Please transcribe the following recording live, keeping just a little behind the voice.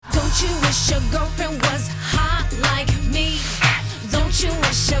Don't you wish your girlfriend was hot like me? Don't you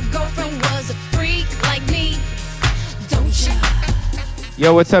wish your girlfriend was a freak like me? Don't you?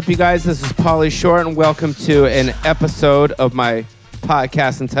 Yo, what's up, you guys? This is Pauly Shore, and welcome to an episode of my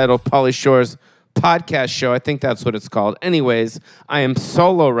podcast entitled Pauly Shore's Podcast Show. I think that's what it's called. Anyways, I am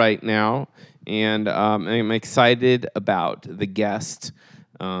solo right now, and I'm excited about the guest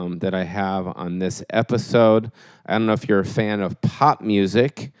that I have on this episode. I don't know if you're a fan of pop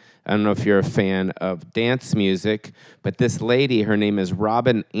music. I don't know if you're a fan of dance music, but this lady, her name is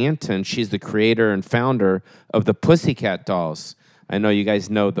Antin. She's the creator and founder of the Pussycat Dolls. I know you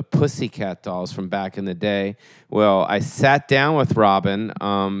guys know the Pussycat Dolls from back in the day. Well, I sat down with Robin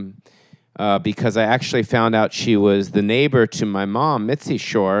because I actually found out she was the neighbor to my mom, Mitzi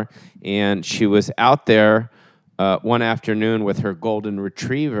Shore, and she was out there one afternoon with her golden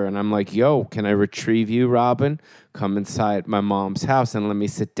retriever, and I'm like, yo, can I retrieve you, Robin? Come inside my mom's house and let me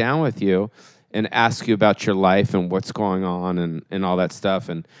sit down with you and ask you about your life and what's going on and all that stuff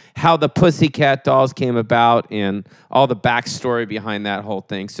and how the Pussycat Dolls came about and all the backstory behind that whole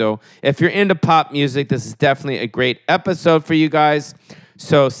thing. So if you're into pop music, this is definitely a great episode for you guys.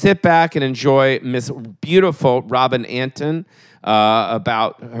 So sit back and enjoy Miss Beautiful Antin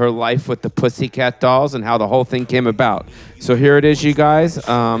about her life with the Pussycat Dolls and how the whole thing came about. So here it is, you guys.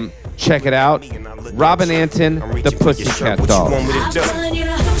 Check it out. Antin, the Pussycat Dolls.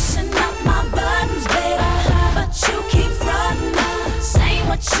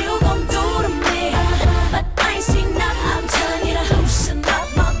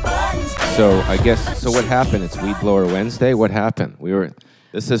 So what happened? It's Weed Blower Wednesday. What happened?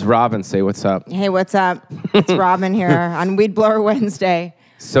 This is Robin. Say what's up. Hey, what's up? It's Robin here on Weed Blower Wednesday.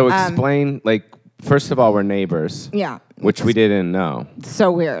 So explain, first of all, we're neighbors. Yeah. Which we didn't know.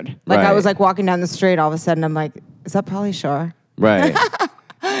 So weird. I was walking down the street, all of a sudden I'm like, is that Pauly Shore? Right.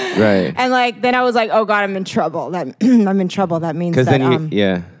 Right. And then I was like, oh God, I'm in trouble. I'm in trouble. That means that,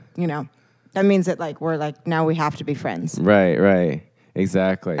 that means that we're now we have to be friends. Right.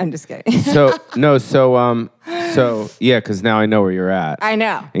 Exactly. I'm just kidding. So because now I know where you're at. I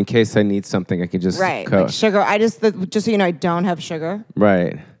know. In case I need something, I can just sugar. just so you know, I don't have sugar.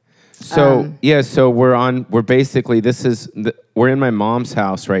 Right. So so we're basically we're in my mom's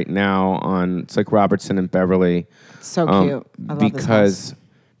house right now it's like Robertson and Beverly. So cute. I love this house.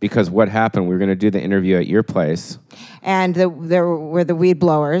 Because what happened? We were going to do the interview at your place, and there were the weed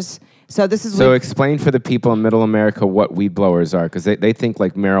blowers. So explain for the people in Middle America what weed blowers are, because they think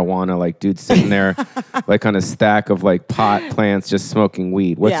marijuana, dudes sitting there on a stack of pot plants just smoking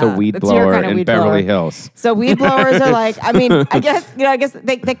weed. What's a weed blower in Beverly Hills? So weed blowers are I guess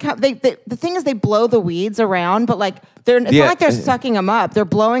the thing is they blow the weeds around, but it's not like they're sucking them up. They're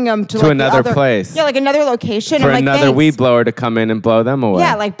blowing them to another place. Yeah, another location. For another weed blower to come in and blow them away.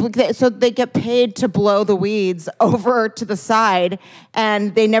 Yeah, so they get paid to blow the weeds over to the side,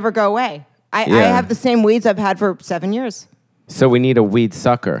 and they never go away. I have the same weeds I've had for 7 years. So we need a weed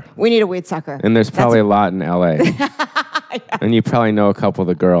sucker. We need a weed sucker. And there's probably a lot in L.A. And you probably know a couple of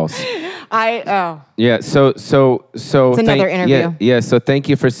the girls. Yeah, so it's another interview. Yeah, so thank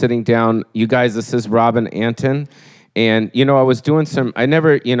you for sitting down. You guys, this is Antin. And, I was doing I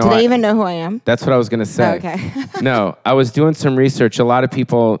never, Do they even know who I am? That's what I was going to say. Oh, okay. No, I was doing some research. A lot of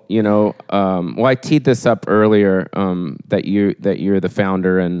people, I teed this up earlier, that you're the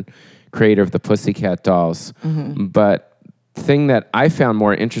founder and creator of the Pussycat Dolls. Mm-hmm. But the thing that I found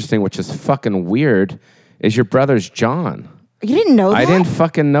more interesting, which is fucking weird, is your brother's John. You didn't know that? I didn't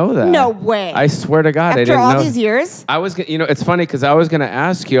fucking know that. No way. I swear to God, I didn't know. After all these years? I was, it's funny because I was going to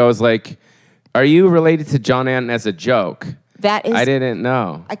ask you, I was like, are you related to John Antin as a joke? That is... I didn't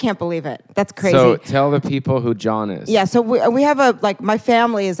know. I can't believe it. That's crazy. So tell the people who John is. Yeah, so we have my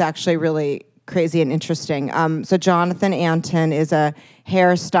family is actually really crazy and interesting. So Jonathan Antin is a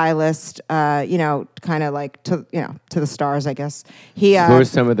hairstylist, to the stars, I guess. Who are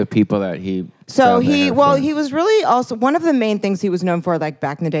some of the people that he... he was really also... One of the main things he was known for,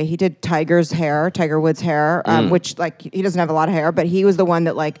 back in the day, he did Tiger Woods' hair, which, he doesn't have a lot of hair, but he was the one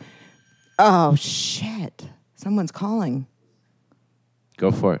that, oh, shit. Someone's calling.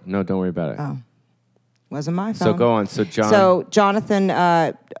 Go for it. No, don't worry about it. Oh. Wasn't my phone. So go on. So Jonathan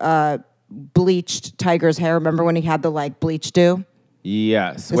bleached Tiger's hair. Remember when he had the, bleach do?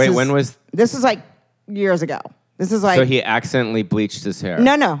 Yes. When was... This is, years ago. This is, So he accidentally bleached his hair?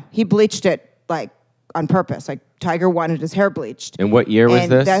 No. He bleached it, on purpose. Tiger wanted his hair bleached. And what year was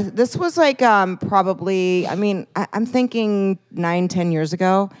this? This was probably, I'm thinking 9-10 years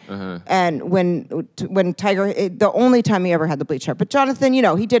ago. Uh-huh. And when Tiger, the only time he ever had the bleach hair. But Jonathan,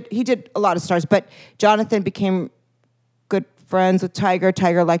 he did a lot of stars. But Jonathan became good friends with Tiger.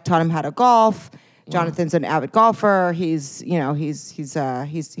 Tiger taught him how to golf. Jonathan's an avid golfer. He's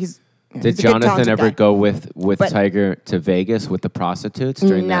Did Jonathan ever go with Tiger to Vegas with the prostitutes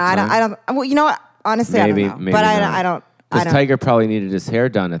during that time? I don't. Well, you know what? Honestly, Maybe, I don't know. maybe But not. I don't. Because Tiger probably needed his hair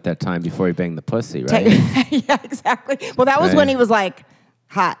done at that time before he banged the pussy, right? Yeah, exactly. Well, that was when he was like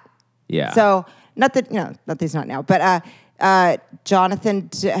hot. Yeah. So not that he's not now, but Jonathan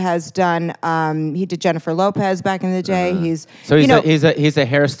has done. He did Jennifer Lopez back in the day. He's a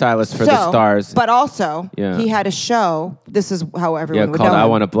hairstylist for the stars. But also, he had a show. This is how everyone would called know I him,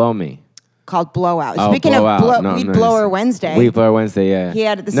 Want to Blow Me. called Blowout. Oh, Speaking Blowout. of We'd Blow Her Wednesday. We Blow Her Wednesday, yeah. He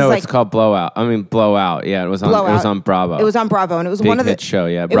had it's called Blowout. I mean Blowout. Yeah, it was on Bravo. It was on Bravo, and it was Big one of the hit show.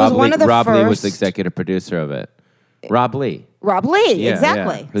 Yeah, it was one of the Rob Lee was first- the executive producer of it. Rob Lee. Yeah,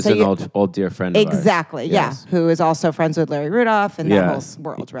 exactly. Who's an old dear friend of ours. Exactly, Yes. Who is also friends with Larry Rudolph and that whole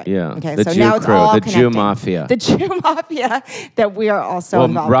world, right? Yeah. Okay, The so Jew now it's crew, all the connecting. Jew mafia. The Jew mafia that we are also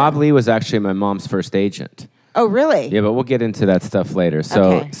involved Rob in. Lee was actually my mom's first agent. Oh, really? Yeah, but we'll get into that stuff later. So,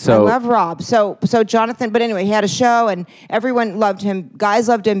 Okay. I love Rob. So Jonathan, but anyway, he had a show and everyone loved him. Guys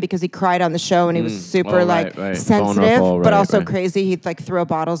loved him because he cried on the show and he was super right. sensitive, Vulnerable, but also right. crazy. He'd throw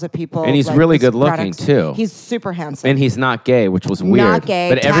bottles at people. And he's really good looking, too. He's super handsome. and he's not gay, which was weird. Not gay,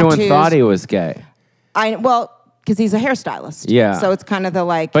 but everyone tattoos. thought he was gay. Because he's a hairstylist. Yeah. So it's kind of the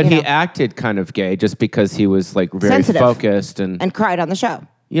But he acted kind of gay just because he was very sensitive. focused and cried on the show.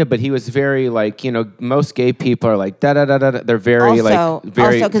 yeah, but he was very most gay people are like da da da da. They're very Also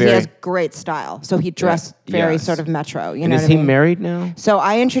because he very. has great style. So he dressed very Yes. sort of metro. You And know is what I he mean? married now? So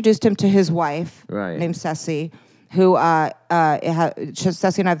I introduced him to his wife, Right. named Ceci, who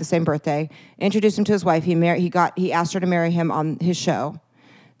Ceci and I have the same birthday. Introduced him to his wife. He asked her to marry him on his show.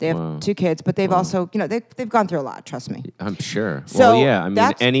 They have 2 kids, but they've also they've gone through a lot. Trust me. I'm sure. So well, yeah. I mean,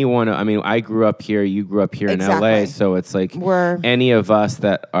 that's- I grew up here. You grew up here in Exactly. LA, so it's like We're any of us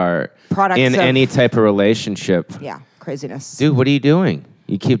that are products in of- any type of relationship. Yeah, craziness. Dude, what are you doing?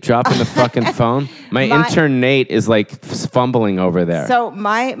 You keep dropping the fucking phone. My intern Nate is fumbling over there. So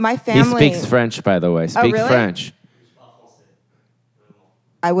my he family. speaks French, by the way. Speak really? French.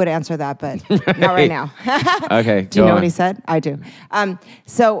 I would answer that, but not right now. Okay, Do you go know on. what he said? I do.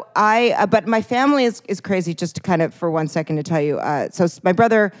 But my family is crazy. Just to kind of for 1 second to tell you. So my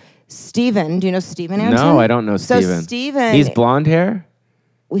brother Steven, do you know Steven Antin? No, I don't know So Steven. Steven, He's blonde hair?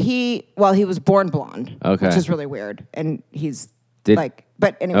 he was born blonde, Okay. which is really weird, and he's Did-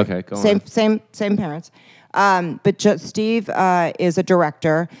 but anyway, Okay, go on. same parents. But Steve is a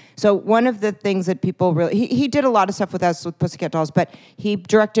director. So one of the things that people really he did a lot of stuff with us with Pussycat Dolls, but he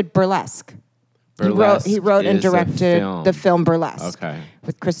directed Burlesque. Burlesque He wrote and is a directed film. the film Burlesque. Okay.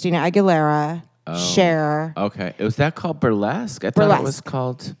 With Christina Aguilera, Cher, Okay. Was that called Burlesque? I thought it Burlesque. was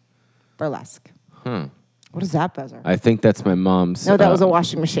called... Burlesque. What is that buzzer? I think that's my mom's... No, that was a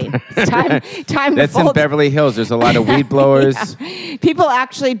washing machine. It's time to That's in fold. Beverly Hills. There's a lot of weed blowers. People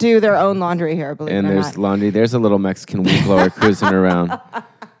actually do their own laundry here, believe And it or there's not. laundry. There's a little Mexican weed blower cruising around.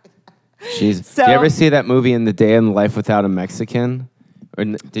 Jeez. So- Did you ever see that movie In the Day in Life Without a Mexican?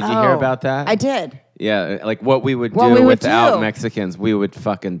 Did you hear Oh, about that? I did. Yeah, like what we would What do we would without do. Mexicans, we would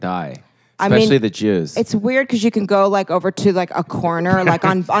fucking die. I mean, Especially the Jews. It's weird because you can go over to a corner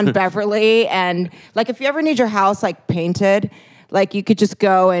on Beverly, and if you ever need your house painted, you could just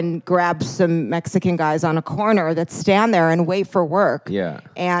go and grab some Mexican guys on a corner that stand there and wait for work. Yeah.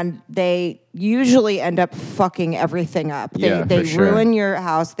 And they usually end up fucking everything up. Yeah, They for sure. ruin your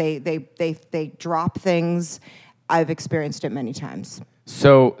house. They drop things. I've experienced it many times.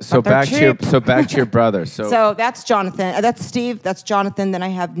 So But they're back to your brother. So that's Jonathan. That's Steve. That's Jonathan. Then I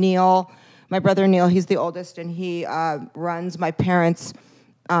have Neil, my brother Neil. He's the oldest, and he runs my parents'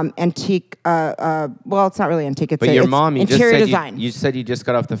 antique. Well, it's not really antique. It's But your it's mom, you just interior said design. you said you just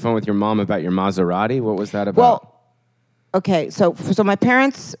got off the phone with your mom about your Maserati. What was that about? Well, okay. So my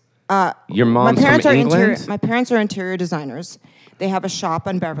parents. Your mom's my parents from are England? My parents are interior designers. They have a shop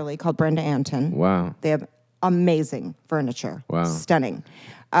on Beverly called Brenda Antin. Wow. They have amazing furniture. Wow. Stunning.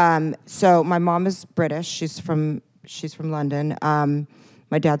 So my mom is British. She's from London.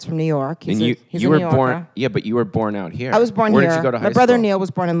 My dad's from New York. He's And he's you a were New Yorker. born. Yeah, but you were born out here. I was born Where here. did you go to high My brother school? Neil was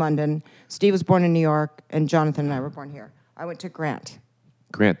born in London. Steve was born in New York, and Jonathan and I were born here. I went to Grant.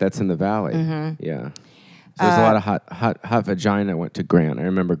 Grant, that's in the valley. Mm-hmm. Yeah. So there's a lot of hot vagina went to Grant. I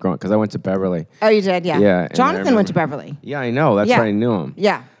remember growing because I went to Beverly. Oh, you did, yeah. Yeah, and I Jonathan went to remember- Beverly. Yeah, I know. That's Yeah. why I knew him.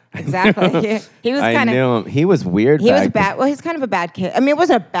 Yeah, exactly. he was I kind of. knew him. He was weird. He was back bad. Well, he's kind of a bad kid. I mean, it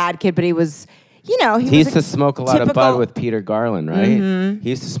wasn't a bad kid, but he was. He He used was to smoke a lot of typical- bud with Peter Garland, right? Mm-hmm.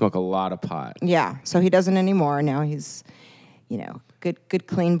 He used to smoke a lot of pot. Yeah, so he doesn't anymore. Now he's, good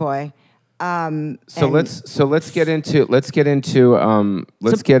clean boy. Let's get into.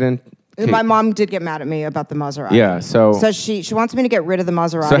 My mom did get mad at me about the Maserati. Yeah, so she wants me to get rid of the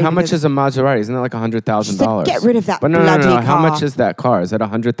Maserati. So how much is a Maserati? Isn't that like $100,000? Get rid of that But no. bloody How car. much is that car? Is that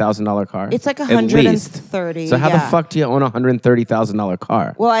 $100,000 car? It's like At $130,000. least. So how the fuck do you own a $130,000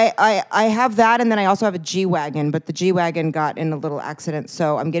 car? Well, I have that, and then I also have a G-Wagon, but the G-Wagon got in a little accident,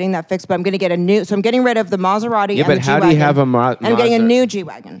 so I'm getting that fixed. But I'm going to get a new. So I'm getting rid of the Maserati. Yeah, and but the how G-Wagon. do you have a I'm getting a new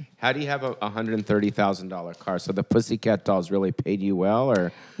G-Wagon. How do you have a $130,000 car? So the Pussycat Dolls really paid you well,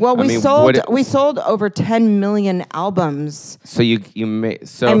 or well, we sold over 10 million albums. So you made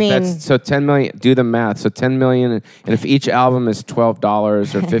so 10 million. Do the math. So 10 million, and if each album is $12 or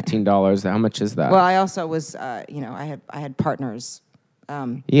 $15, how much is that? Well, I also was, I had partners.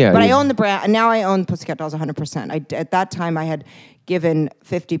 But I own the brand, and now I own Pussycat Dolls 100%. At that time, I had given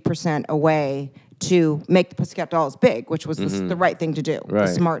 50% away to make the Pussycat Dolls big, which was the right thing to do, right.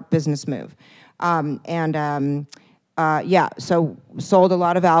 A smart business move. So sold a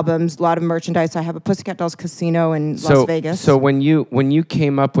lot of albums, a lot of merchandise. I have a Pussycat Dolls casino in Las Vegas. So when you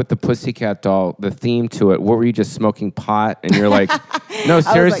came up with the Pussycat Doll, the theme to it, what were you just smoking pot? And you're like, no,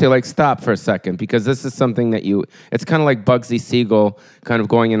 seriously, like stop for a second, because this is something that it's kind of like Bugsy Siegel kind of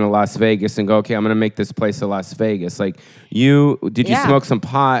going into Las Vegas and go, okay, I'm going to make this place a Las Vegas. Like you smoke some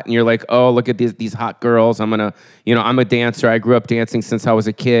pot and you're like, oh, look at these hot girls. I'm a dancer. I grew up dancing since I was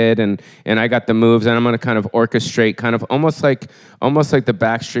a kid, and I got the moves, and I'm going to kind of orchestrate kind of almost like the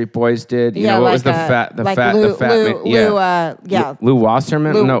Backstreet Boys did. You know, what was the fat man? Lou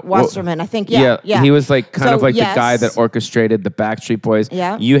Wasserman? Lou Wasserman, I think, yeah. He was like kind of like the guy that orchestrated the Backstreet Boys.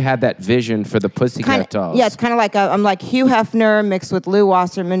 Yeah. You had that vision for the Pussycat Dolls. Yeah, it's kind of like I'm like Hugh Hefner mixed with Lou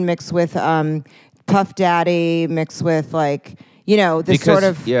Wasserman mixed with Puff Daddy mixed with like,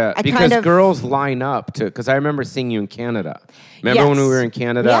 because girls line up because I remember seeing you in Canada. Remember when we were in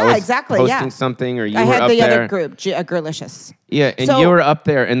Canada? Yeah, I was exactly. Hosting something, or you I were had up the there. other group, Girlicious. Yeah, and you were up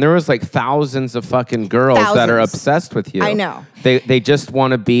there, and there was like thousands of fucking girls that are obsessed with you. I know. They just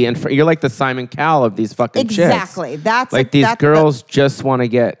want to be in front. You're like the Simon Cowell of these fucking chicks. Exactly. These girls just want to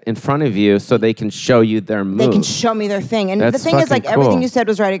get in front of you so they can show you their moves. They can show me their thing. And the thing is, like, everything you said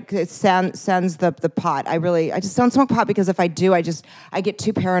was right. It sends the pot. I just don't smoke pot because if I do, I get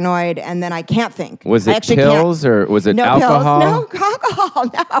too paranoid and then I can't think. Was it pills or was it alcohol? No alcohol,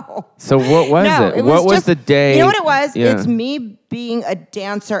 no. So what was it? What was the day? You know what it was? Yeah. It's me being a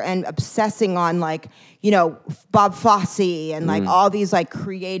dancer and obsessing on like, Bob Fosse and like all these like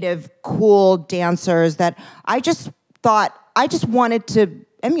creative, cool dancers that I just thought I just wanted to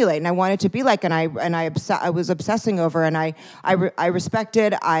emulate and I wanted to be like, and I was obsessing over, and I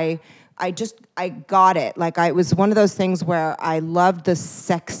respected, I got it. Like it was one of those things where I loved the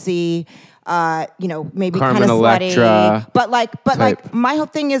sexy, maybe kind of slutty, but like my whole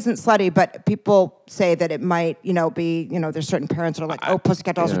thing isn't slutty, but people say that it might, be, there's certain parents that are like, oh,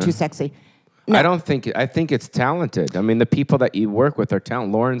 Pussycat Dolls are too sexy. No. I think it's talented. I mean, the people that you work with are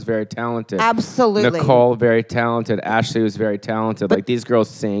talented. Lauren's very talented. Absolutely. Nicole, very talented. Ashley was very talented. But like these girls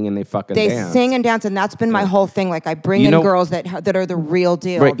sing and they fucking dance. They sing and dance, and that's been my whole thing. Like I bring in girls that are the real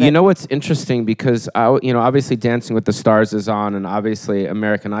deal. Right. You know what's interesting, because obviously Dancing with the Stars is on, and obviously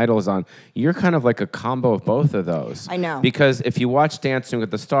American Idol is on. You're kind of like a combo of both of those. I know. Because if you watch Dancing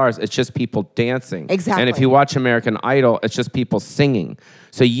with the Stars, it's just people dancing. Exactly. And if you watch American Idol, it's just people singing.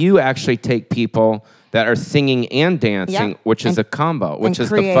 So you actually take people that are singing and dancing, which is a combo, which is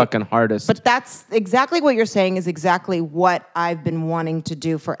the fucking hardest. But that's exactly what you're saying is exactly what I've been wanting to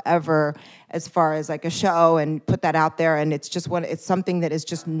do forever, as far as like a show and put that out there. And it's just it's something that is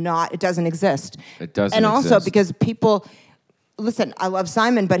just not, it doesn't exist. It doesn't And exist. also because people, listen, I love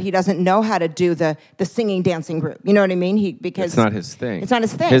Simon, but he doesn't know how to do the singing dancing group. You know what I mean? Because it's not his thing. It's not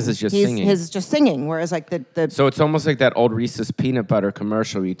his thing. His is just singing. His is just singing. Whereas like the So it's almost like that old Reese's peanut butter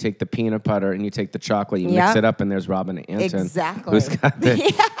commercial. You take the peanut butter and you take the chocolate, you mix it up, and there's Robin Antin. Exactly. Who's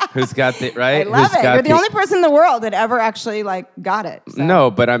got the right? I love it. You're the only person in the world that ever actually like got it. So. No,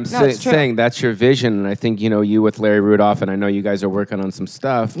 but I'm saying that's your vision, and I think you with Larry Rudolph, and I know you guys are working on some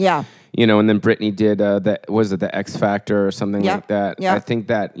stuff. Yeah. And then Brittany did the X Factor or something like that. Yeah. I think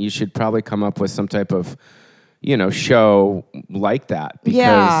that you should probably come up with some type of show like that.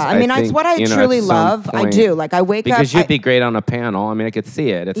 I mean, it's what I truly love. I do. Like I wake up because you'd be great on a panel. I mean, I could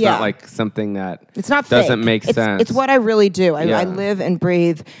see it. It's not like something that it's not doesn't fake. make sense. It's what I really do. I live and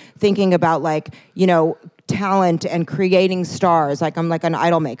breathe thinking about like talent and creating stars. Like I'm like an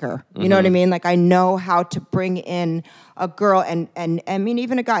idol maker. You know what I mean? Like I know how to bring in a girl and I mean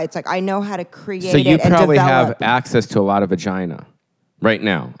even a guy. It's like I know how to create. So you it and probably develop. have access to a lot of vagina. right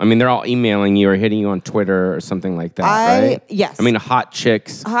now? I mean, they're all emailing you or hitting you on Twitter or something like that, right? Yes. I mean, hot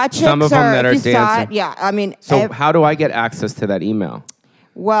chicks. Hot chicks Some of them that are if you dancing. saw it, yeah. I mean, So how do I get access to that email?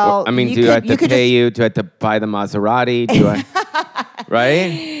 well, I mean, you do I have to could pay just, you? Do I have to buy the Maserati? Do I?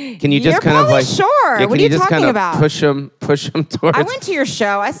 Right? Can you You're just kind of probably like? sure. Yeah, What can are you just talking kind of about? push them towards? I went to your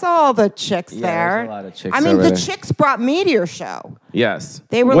show. I saw all the chicks Yeah, there. there's a lot of chicks I mean, over the there. chicks brought me to your show. Yes.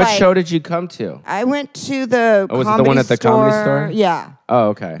 They were What like- show did you come to? I went to the Oh, was it comedy the one at the comedy store? Yeah. Oh,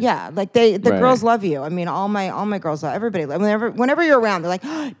 okay. Yeah, like the Right. girls love you. I mean, all my girls love everybody. Whenever you're around, they're like,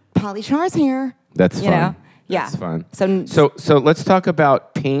 oh, Pauly Shore's here. That's fun. You know? Yeah. That's fun. So let's talk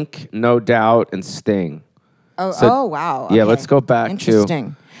about Pink, No Doubt, and Sting. oh, so- oh wow. Yeah, Okay. let's go back to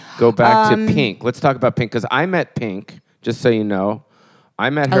Interesting. Pink. Let's talk about Pink because I met Pink. Just so you know, I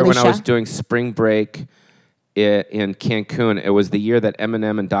met her when I Alicia? was doing spring break in Cancun. It was the year that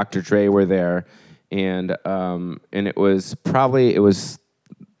Eminem and Dr. Dre were there, and it was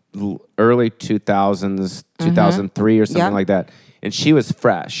early 2000s, 2003 or something Yep. like that. And she was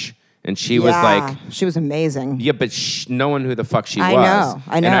fresh, and she was like. she was amazing. Yeah, but no one who the fuck she I was. know.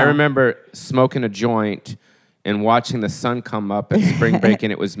 And I remember smoking a joint and watching the sun come up at spring break,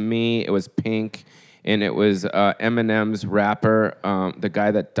 and it was me, it was Pink, and it was Eminem's rapper, the guy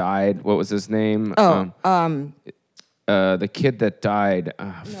that died. What was his name? The kid that died. I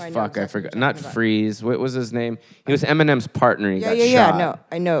know Fuck, exactly I what forgot. you're Not talking about. Freeze. What was his name? He was Eminem's partner. He got shot. Yeah. No,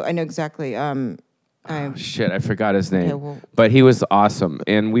 I know exactly. Shit, I forgot his name. Okay, well- But he was awesome.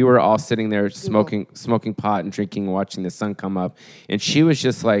 And we were all sitting there smoking pot and drinking and watching the sun come up. And she was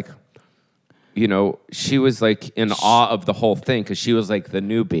just like, she was like in awe of the whole thing because she was like the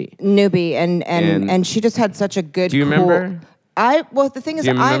newbie. And she just had such a good. Do you remember? The thing is,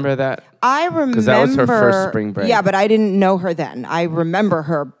 Do you remember that? I remember Because that was her first spring break. Yeah, but I didn't know her then. I remember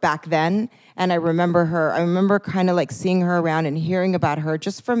her back then, and I remember her. I remember kind of like seeing her around and hearing about her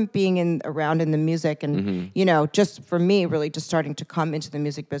just from being around in the music, and just for me, really just starting to come into the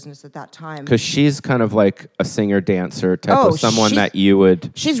music business at that time. Because she's kind of like a singer dancer type of someone she's- that you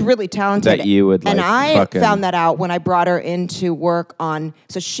would. She's really talented. That you would, and like, I fucking- found that out when I brought her in to work on.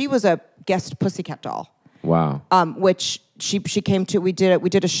 So she was a guest Pussycat Doll. Wow. Which she came to. We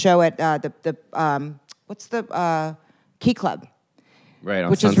did a show at what's the Key Club, Right.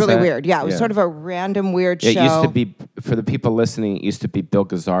 On which is really Sunset? weird. Yeah, it was sort of a random weird show. It used to be, for the people listening, it used to be Bill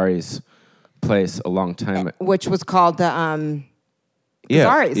Gazzari's place a long time. which was called the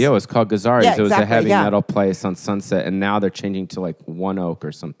Gazzari's. Yeah, it was called Gazzari's. Yeah, It was a exactly, heavy yeah. metal place on Sunset, and now they're changing to like One Oak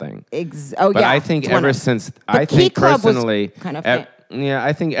or something. But But I think ever since, I Key think Club was personally, kind of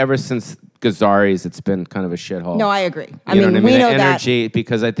I think ever since Gazzari's, it's been kind of a shithole. No, I agree. You know what I mean? We The know that. energy,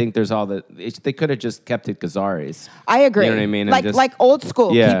 because I think there's they could have just kept it Gazzari's. I agree. You know what I mean? And Like just- like old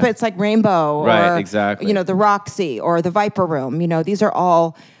school. Yeah. Keep it's like Rainbow, Right, or exactly. the Roxy or the Viper Room. These are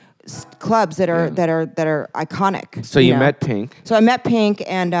all clubs that are iconic. So you met Pink. So I met Pink,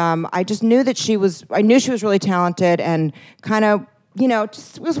 and I just knew that I knew she was really talented, and kind of,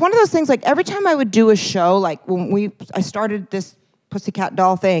 just it was one of those things. Like every time I would do a show, like when I started this Pussycat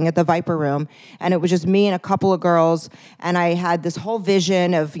Doll thing at the Viper Room, and it was just me and a couple of girls, and I had this whole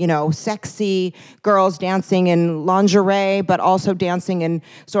vision of sexy girls dancing in lingerie, but also dancing in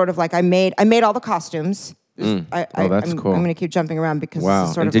sort of like I made all the costumes. That's cool. I'm going to keep jumping around because Wow. this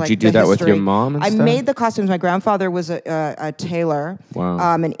is sort And of did like you do the that with your history. mom and I stuff? made the costumes. My grandfather was a tailor,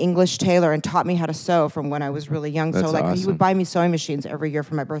 Wow. an English tailor, and taught me how to sew from when I was really young. That's so like he awesome. would buy me sewing machines every year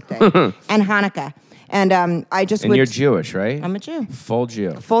for my birthday and Hanukkah. And I just And would. you're Jewish, right? I'm a Jew. Full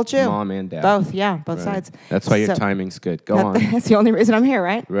Jew. Full Jew. Mom and dad. Both, yeah, both Right. sides. That's why your So- timing's good. Go on. That's the only reason I'm here,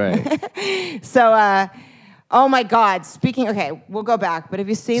 right? Right. So, oh my God! Okay, we'll go back. But have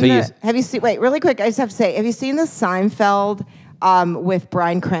you seen Wait, really quick. I just have to say, have you seen the Seinfeld with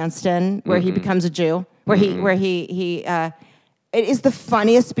Bryan Cranston where he becomes a Jew? Where he it is the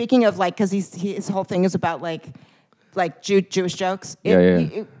funniest. Speaking of like, because his whole thing is about like Jewish jokes. Yeah.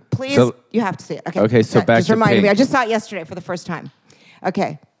 Please, So- you have to see it. Okay, so back just to reminded me. Pink. I just saw it yesterday for the first time.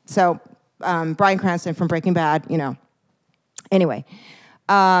 Okay, so Bryan Cranston from Breaking Bad. Anyway.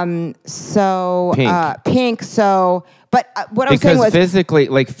 So Pink. Pink. So, but what I was saying Because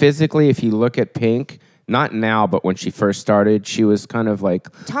was physically, if you look at Pink, not now, but when she first started, she was kind of like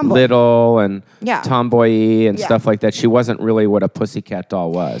Tomboy. little and Yeah. tomboy-y and Yeah. stuff like that. She wasn't really what a pussycat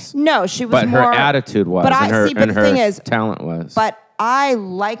doll was. no, she was But more. her attitude was, But and but the her thing is, talent was. but I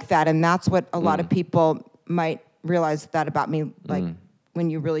like that, and that's what a lot of Mm. people might realize that about me. Like Mm. when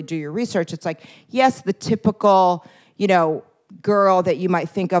you really do your research, it's like yes, the typical, girl that you might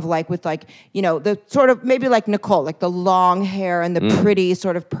think of like with like, you know, the sort of maybe like Nicole, like the long hair and the pretty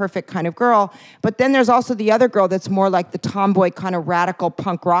sort of perfect kind of girl. But then there's also the other girl that's more like the tomboy kind of radical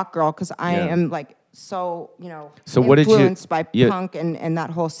punk rock girl, because I am like so, you know, influenced by punk and that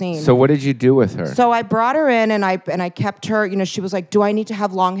whole scene. So what did you do with her? So I brought her in and I kept her, you know, she was like, do I need to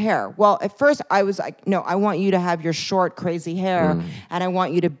have long hair? Well, at first I was like, no, I want you to have your short, crazy hair and I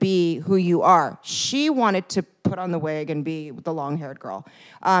want you to be who you are. She wanted to put on the wig and be the long-haired girl.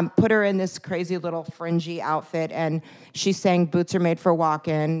 Put her in this crazy little fringy outfit and she sang Boots Are Made for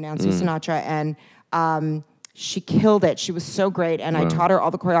Walkin', Nancy Sinatra, and she killed it. She was so great, and I taught her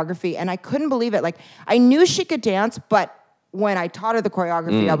all the choreography, and I couldn't believe it. Like, I knew she could dance, but when I taught her the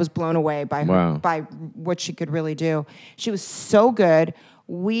choreography, I was blown away by her, by what she could really do. She was so good.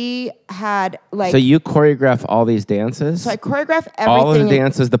 We had like... So you choreograph all these dances? So I choreograph everything. All of the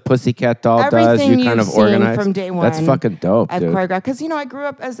dances the Pussycat Doll does, you kind of organize? From day one. That's fucking dope, I've dude. choreographed, because, you know, I grew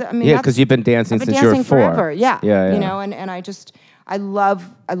up as... I mean, yeah, because you've been dancing since you were 4. Forever. Yeah. Yeah. You know, and I just... I love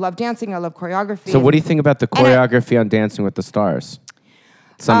dancing. I love choreography. So what do you think about the choreography on Dancing with the Stars?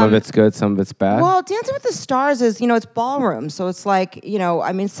 Some of it's good, some of it's bad? Well, Dancing with the Stars is, you know, it's ballroom. So it's like, you know,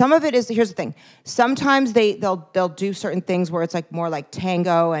 I mean, some of it is, here's the thing. Sometimes they'll do certain things where it's like more like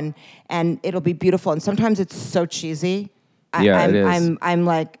tango and it'll be beautiful. And sometimes it's so cheesy. It is. I'm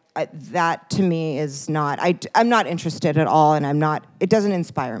like, that to me is not, I'm not interested at all. And it doesn't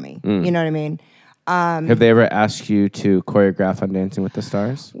inspire me. You know what I mean? Have they ever asked you to choreograph on Dancing with the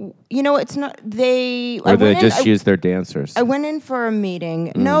Stars? You know, it's not, Or they just use their dancers? I went in for a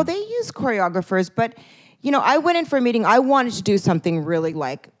meeting. No, they use choreographers, but, you know, I went in for a meeting. I wanted to do something really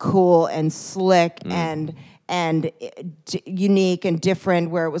like cool and slick and unique and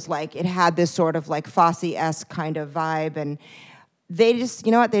different, where it was like, it had this sort of like Fosse-esque kind of vibe, and they just,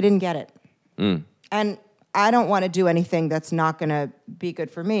 you know what, they didn't get it. And I don't want to do anything that's not going to be good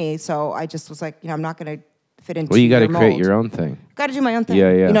for me. So I just was like, you know, I'm not going to fit into. Well, you got to create mold. your own thing. Got to do my own thing.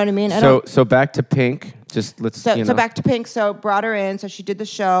 Yeah. You know what I mean? So back to Pink. Just let's. So back to Pink. So brought her in. So she did the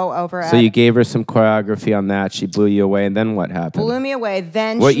show over. So you gave her some choreography on that. She blew you away, and then what happened? Blew me away.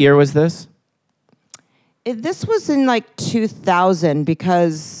 Then what year was this? This was in like 2000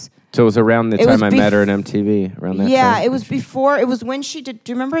 because. So it was around the time I met her on MTV. Around that time. Yeah, it was before. It was when she did.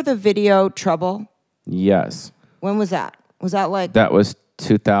 Do you remember the video Trouble? Yes. When was that? Was that like... That was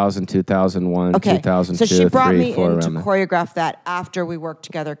 2000, 2001, okay. 2002, so she brought 3, me 4, in to around choreograph that after we worked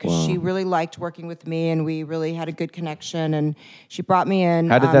together, because she really liked working with me and we really had a good connection, and she brought me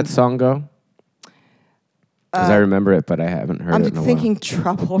in. How did that song go? Because I remember it, but I haven't heard it in a while. I'm thinking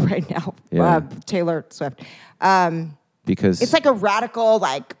Trouble right now. Yeah. Taylor Swift. Because... It's like a radical,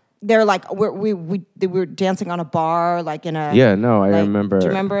 like... They're like we were dancing on a bar, like in a. Yeah, no, I like, remember. Do you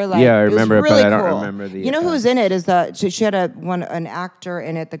remember? Like, yeah, I remember it, really but I cool. don't remember the. You know who's in it? Is she had an actor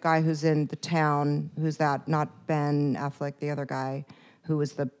in it? The guy who's in The Town. Who's that? Not Ben Affleck. The other guy, who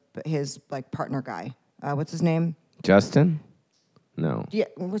was his like partner guy. What's his name? Justin. No. Yeah.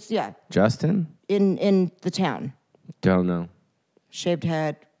 Justin. In The Town. Don't know. Shaved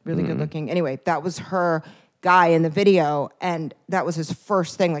head, really good looking. Anyway, that was her guy in the video, and that was his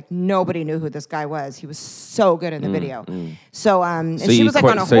first thing. Like, nobody knew who this guy was. He was so good in the video. So and she was like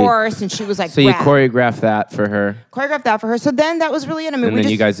on a horse, and she was like. So you choreographed that for her. Choreographed that for her. So then that was really it. I mean, and then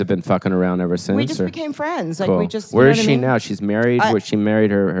you guys have been fucking around ever since. We just became friends. Like cool. we just. Where is she now? She's married. She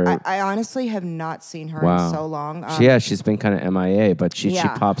married her. I honestly have not seen her in so long. She's been kind of MIA, but she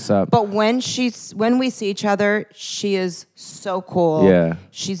pops up. But when we see each other, she is so cool. Yeah.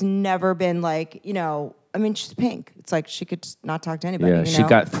 She's never been like, you know. I mean, she's Pink. It's like she could just not talk to anybody. Yeah, she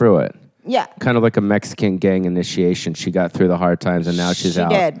got through it. Yeah. Kind of like a Mexican gang initiation. She got through the hard times, and now she's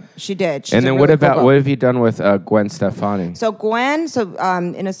out. She did. She's and then what have you done with Gwen Stefani? So Gwen,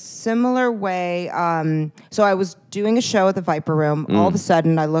 in a similar way, so I was doing a show at the Viper Room. All of a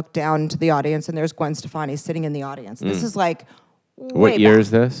sudden, I looked down into the audience, and there's Gwen Stefani sitting in the audience. This is like What year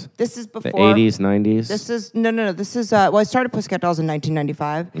is this? This is before. The 80s, 90s? This is, no. This is, I started Pussycat Dolls in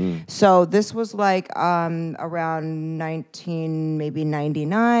 1995. So this was like around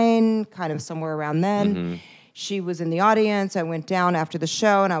 1999, kind of somewhere around then. She was in the audience. I went down after the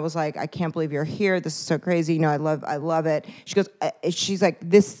show, and I was like, I can't believe you're here. This is so crazy. You know, I love it. She goes, she's like,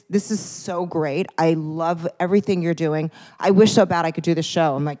 this is so great. I love everything you're doing. I wish so bad I could do the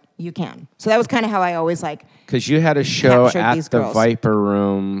show. I'm like, you can. So that was kind of how I always like. Because you had a show at the Viper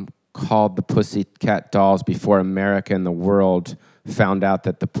Room called The Pussycat Dolls before America and the world found out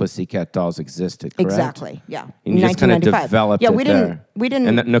that the Pussycat Dolls existed, correct? Exactly, yeah. And you just kind of developed it there. We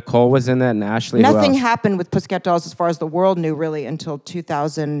didn't. And Nicole was in that, and Ashley. Nothing happened with Pussycat Dolls as far as the world knew, really, until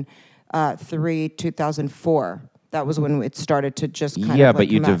 2003, 2004. That was when it started to just kind Yeah, of like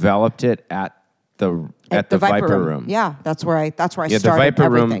but you come out. developed it at the Viper Room. Yeah, that's where I Yeah, the started Viper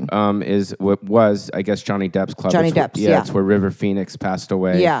everything. Room was I guess Johnny Depp's club. Johnny It's where- Depp's, yeah. It's where River Phoenix passed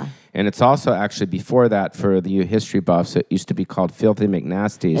away. Yeah. And it's also actually before that for the history buffs. It used to be called Filthy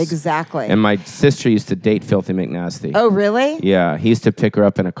McNasty's. Exactly. And my sister used to date Filthy McNasty. Oh, really? Yeah, he used to pick her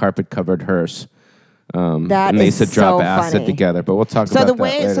up in a carpet-covered hearse. That and they used to is drop so acid funny. together. But we'll talk So about the that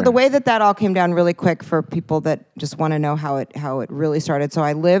way, later. so the way that all came down really quick for people that just want to know how it really started. So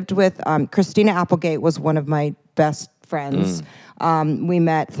I lived with Christina Applegate was one of my best friends. We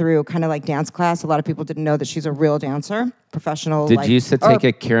met through kind of like dance class. A lot of people didn't know that she's a real dancer, professional. Did you used to take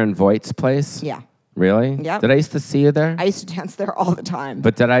at Karen Voigt's place? Yeah. Really? Yep. Did I used to see you there? I used to dance there all the time.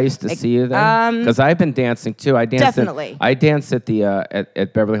 But did I used to see you there? Because I've been dancing too. I danced. Definitely. I danced at the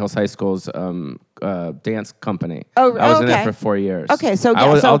at Beverly Hills High School's dance company. Oh, I was in okay. there for 4 years. Okay, so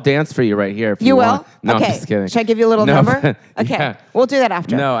yeah, I'll dance for you right here if you You will? want. No, okay. I'm just kidding. Should I give you a little No, number? but- Okay. yeah. We'll do that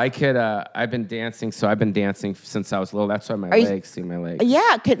after. No, I could. I've been dancing. So I've been dancing since I was little. That's why my you- legs. See my legs.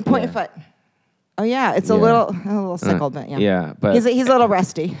 Yeah, point your Yeah. foot. Oh yeah, it's a Yeah. little sickled, but yeah. Yeah, but He's a little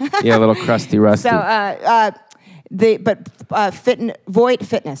rusty. yeah, a little crusty, rusty. So, Voight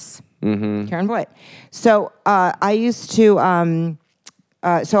Fitness, Karen Voight. So I used to.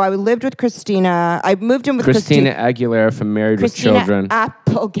 So I lived with Christina. I moved in with Christina Aguilera from Married Christina with Children.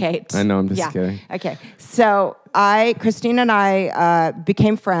 Applegate. I know, I'm just kidding. Okay. So Christina and I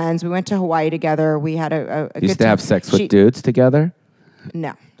became friends. We went to Hawaii together. We had a You good used to time. have sex with dudes together?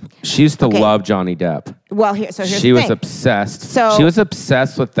 No. She used to Okay. love Johnny Depp. Well, here's She the was thing. obsessed. So- she was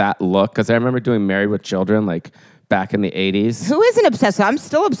obsessed with that look because I remember doing Married with Children like back in the 80s. Who isn't obsessed? I'm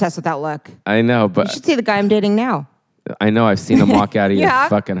still obsessed with that look. I know, You but should see the guy I'm dating now. I know I've seen him walk out of your Yeah.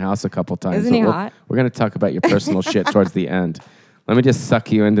 fucking house a couple times. Isn't he but hot? We're going to talk about your personal shit towards the end. Let me just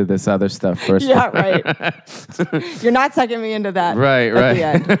suck you into this other stuff first. Yeah, right. You're not sucking me into that. Right, at the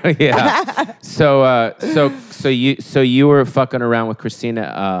end. right. Yeah. So you were fucking around with Christina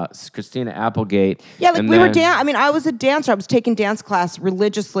Applegate. Yeah, like and we were then- I mean, I was a dancer. I was taking dance class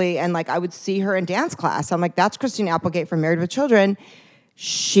religiously, and like I would see her in dance class. I'm like, that's Christina Applegate from Married with Children.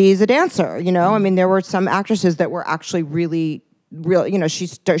 She's a dancer, you know. I mean, there were some actresses that were actually really real. You know, she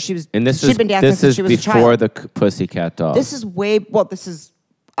was. And this she'd is been dancing this since is she was a before child. the Pussycat Dolls. This is way well. This is.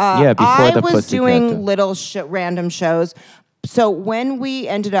 Yeah, before I the was Pussycat doing Dolls. little random shows. So when we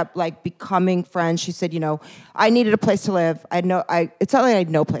ended up like becoming friends, she said, you know, I needed a place to live. It's not like I had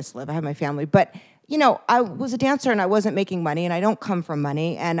no place to live. I had my family, but you know, I was a dancer and I wasn't making money, and I don't come from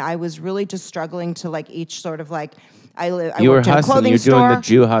money, and I was really just struggling to like each sort of like. I you were worked in a hustling. clothing You're store. doing the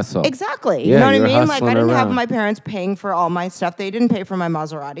Jew hustle. Exactly. Yeah, you know what I you were mean? Like I hustling didn't have around. my parents paying for all my stuff. They didn't pay for my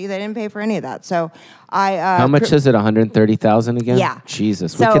Maserati. They didn't pay for any of that. So I. How much is it? 130,000 again? Yeah.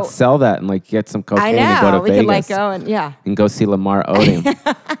 Jesus, we So- could sell that and like get some cocaine I and go know to we Vegas could like go and yeah. and go see Lamar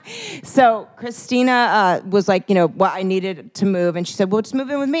Odom. So Christina was like, you know, what I needed to move, and she said, "Well, just move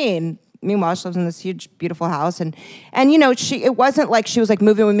in with me." And meanwhile, she lives in this huge, beautiful house, and you know, it wasn't like she was like,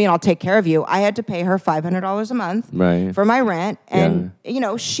 "Move in with me, and I'll take care of you." I had to pay her $500 a month Right. for my rent, and you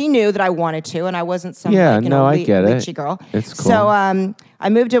know, she knew that I wanted to, and I wasn't some Yeah, like, you no, know, I get it. leechy girl. It's cool. So I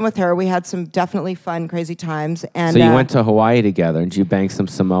moved in with her. We had some definitely fun, crazy times, and So you went to Hawaii together, and did you bang some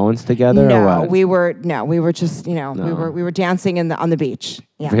Samoans together, or what? we were just you know we were dancing on the beach.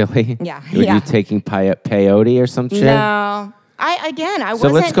 Yeah. Really? Yeah, Were yeah. you taking peyote or some shit? No, I So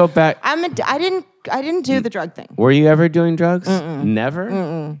wasn't. let's go back. I didn't do the drug thing. Were you ever doing drugs?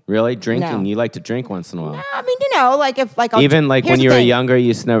 Never. Really? Drinking? No. You like to drink once in a while. I mean, you know, like if like Even like here's when the you were thing. younger,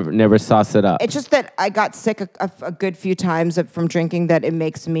 you never sauce it up. It's just that I got sick a good few times from drinking that it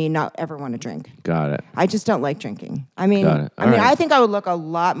makes me not ever want to drink. Got it. I just don't like drinking. I mean, Got it. I mean, All right. I think I would look a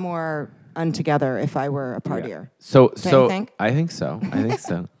lot more untogether if I were a partier. So you think? I think so. I think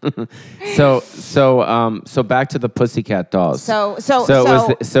so. So back to the Pussycat Dolls. So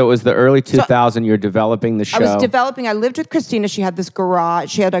it was the early 2000. You're developing the show. I was developing. I lived with Christina. She had this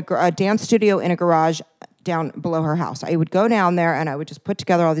garage. She had a dance studio in a garage down below her house. I would go down there and I would just put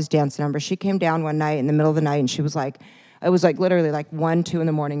together all these dance numbers. She came down one night in the middle of the night and she was like, it was like literally like 1, 2 in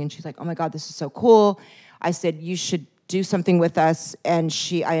the morning, and she's like, "Oh my God, this is so cool." I said, "You should do something with us," and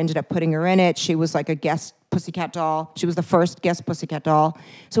I ended up putting her in it. She was like a guest Pussycat doll. She was the first guest Pussycat doll.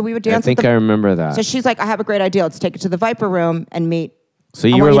 So we would dance. I think I remember that. So she's like, "I have a great idea. Let's take it to the Viper Room and meet." So I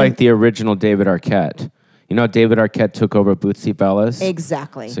you want were you to- like the original David Arquette. You know, David Arquette took over Bootsy Bellas.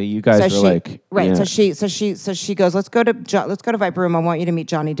 Exactly. So you guys were like, right. yeah. So she goes, let's go to Viper Room. I want you to meet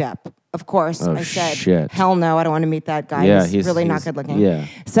Johnny Depp. Of course, Oh, I said, shit. hell no, I don't want to meet that guy. Yeah, he's really not good looking. Yeah.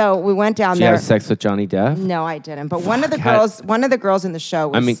 So we went down Did you there. have sex with Johnny Depp? No, I didn't. But one of the girls in the show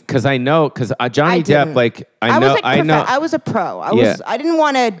was. I mean, because Johnny Depp, like I know. I was a pro. I didn't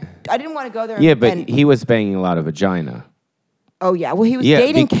want to go there. Yeah, but he was banging a lot of vagina. Oh yeah, well he was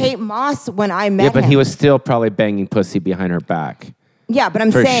dating Kate Moss when I met him. Yeah, but he was still probably banging pussy behind her back. Yeah, but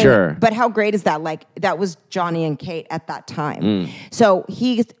I'm For saying, sure. But how great is that? Like that was Johnny and Kate at that time. So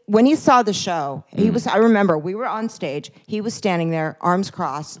when he saw the show, I remember we were on stage. He was standing there, arms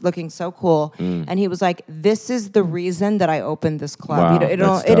crossed, looking so cool, and he was like, "This is the reason that I opened this club.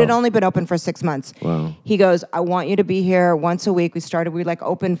 Wow, It had only been open for 6 months." Wow. He goes, "I want you to be here once a week." We like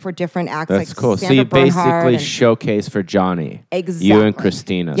open for different acts. That's like cool. Sandra So you Bernhard basically showcase for Johnny. Exactly. You and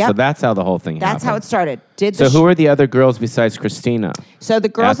Christina. Yep. So that's how the whole thing happened. That's how it started. So who were the other girls besides Christina? So the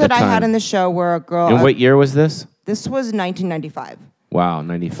girls at the that I had time? in the show were a girl. And what year was this? This was 1995. Wow,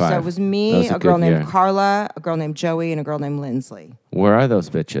 95. So it was That me, a a girl good named year. Carla, a girl named Joey, and a girl named Lindsley. Where are those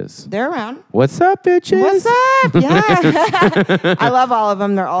bitches? They're around. What's up, bitches? What's up? Yeah. I love all of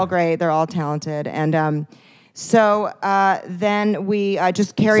them. They're all great. They're all talented. And then we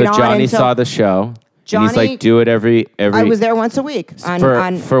just carried on. So Johnny until saw the show. And he's Johnny- like, do it every. I was there once a week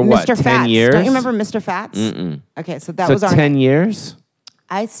on for what, Mr. 10 Fats. years? Don't you remember Mr. Fats? Mm-mm. Okay, so that So was our 10 years?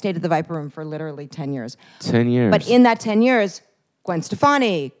 I stayed at the Viper Room for literally 10 years. 10 years. But in that 10 years, Gwen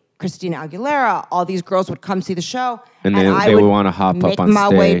Stefani, Christina Aguilera, all these girls would come see the show. And they would want to hop up on make my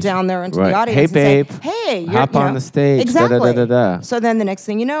way stage. down there into Right. the audience Hey, and babe. say, hey, you're, hop on the stage. Exactly. Da-da-da-da-da. So then the next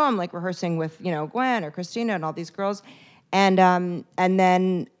thing you know, I'm like rehearsing with, Gwen or Christina and all these girls. And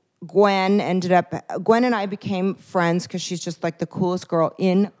then Gwen and I became friends because she's just like the coolest girl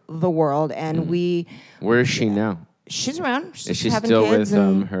in the world. And Where is she now? she's around. Is she having still kids with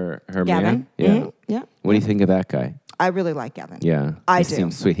and her Gavin. man? Yeah. Mhm. Yeah. What do you think of that guy? I really like Gavin. Yeah. I he do.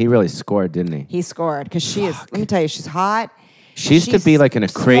 seems sweet. He really scored, didn't he? He scored because she is. Let me tell you, she's hot. She used to She's be like in a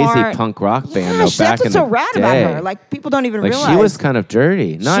crazy smart. punk rock band Yeah, though, that's back in what's the so rad day. about her. Like people don't even Like realize she was kind of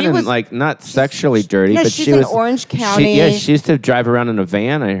dirty, not sexually dirty, yeah, but she's she in was Orange County. She used to drive around in a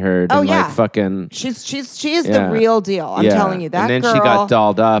van. I heard. Oh, and yeah. like fucking. She is the real deal. I'm telling you that. And then girl, she got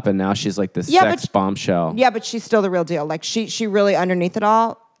dolled up, and now she's like this sex bombshell. Yeah, but she's still the real deal. Like she really underneath it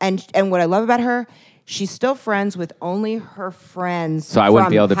all. And what I love about her, she's still friends with only her friends. So I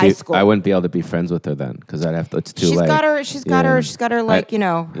wouldn't be able to high school. I wouldn't be able to be friends with her then because I'd have to. It's too She's late. got her. She's got her. She's got her. Like her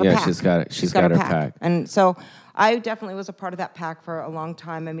yeah, pack. she's got her pack. And so I definitely was a part of that pack for a long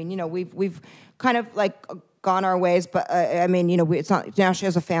time. I mean, we've kind of like gone our ways, but I mean, it's not now. She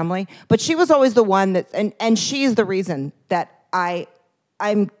has a family, but she was always the one that, and she is the reason that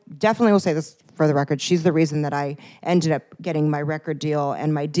I'm definitely will say this for the record. She's the reason that I ended up getting my record deal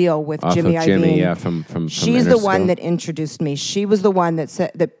and my deal with Off Jimmy of Iovine. Jimmy, yeah, from She's the Interscope. one that introduced me. She was the one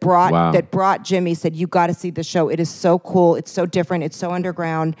that brought Jimmy. Said, "You got to see the show. It is so cool. It's so different. It's so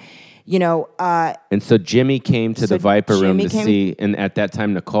underground." And so Jimmy came to the Viper Room to see, and at that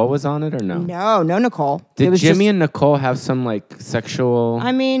time Nicole was on it or no? No, Nicole. Did it was Jimmy just, and Nicole have some like sexual?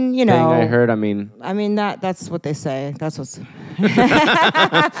 I mean, thing I heard. I mean, that's what they say. That's what's.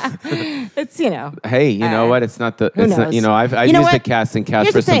 It's Hey, you know what? It's not the. Who It's knows? not. I've You know used the what? casting couch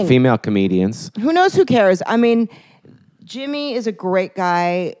Here's for the some thing. female comedians. Who knows? Who cares? I mean, Jimmy is a great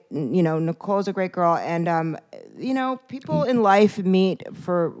guy. Nicole's a great girl, and people in life meet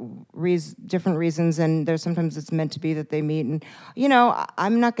for different reasons, and there's sometimes it's meant to be that they meet. And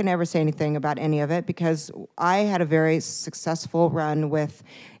I'm not going to ever say anything about any of it because I had a very successful run with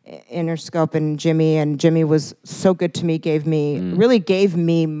Interscope and Jimmy was so good to me. Really gave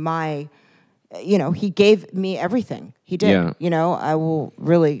me my. He gave me everything. He did. Yeah. I will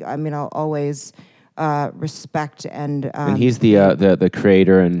really. I mean, I'll always. Respect and he's the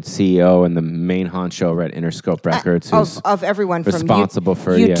creator and CEO and the main honcho over at Interscope Records, of everyone responsible from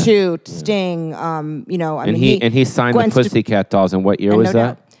for U2, Sting. He signed the Pussycat Dolls. And what year was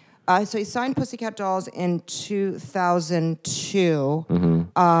that? So he signed Pussycat Dolls in 2002.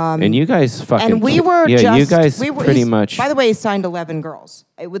 And you guys fucking And we were pretty much. By the way, he signed 11 girls.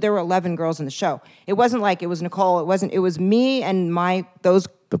 There were 11 girls in the show. It wasn't like it was Nicole. It was me and The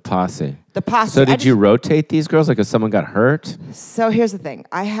posse. The posse. So did you rotate these girls? Like if someone got hurt? So here's the thing.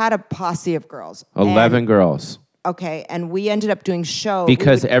 I had a posse of girls. 11 girls. Okay, and we ended up doing shows.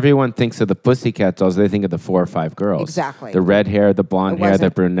 Because everyone thinks of the Pussycat Dolls, they think of the 4 or 5 girls. Exactly. The red hair, the blonde hair,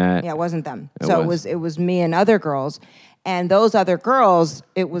 the brunette. Yeah, it wasn't them. It It was me and other girls. And those other girls,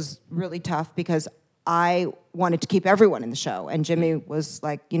 it was really tough because I wanted to keep everyone in the show, and Jimmy was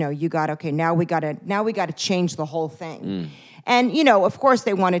like, you know, now we got to change the whole thing. And, you know, of course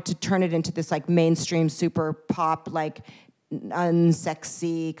they wanted to turn it into this like mainstream super pop, like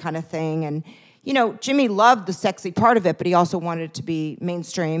unsexy kind of thing. And, you know, Jimmy loved the sexy part of it, but he also wanted it to be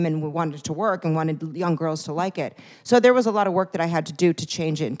mainstream and we wanted it to work and wanted young girls to like it. So there was a lot of work that I had to do to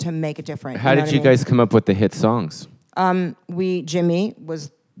change it and to make it different. How did you guys come up with the hit songs? Jimmy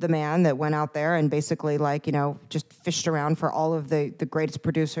was the man that went out there and basically like, you know, just fished around for all of the greatest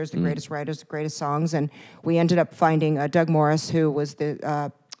producers, the greatest writers, the greatest songs. And we ended up finding Doug Morris, who was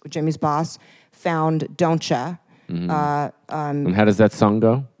the Jimmy's boss, found Don't Ya. And how does that song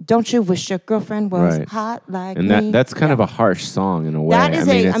go? Don't you wish your girlfriend was hot like and me? And that's kind of a harsh song in a way. That is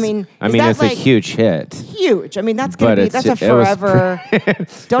it's a huge hit. Huge. I mean, that's a forever.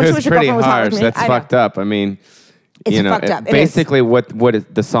 Don't you wish your girlfriend was hot like me? That's fucked up. I mean, it's fucked up. Basically, what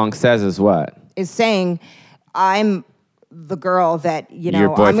the song says is what? Is saying, I'm the girl that, you know, your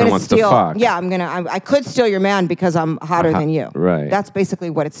boyfriend I'm going to wants steal. To fuck. Yeah, I could steal your man because I'm hotter than you. Right. That's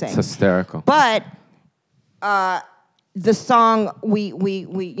basically what it's saying. It's hysterical. But the song, we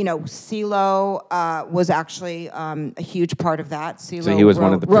you know, CeeLo was actually a huge part of that. CeeLo so he was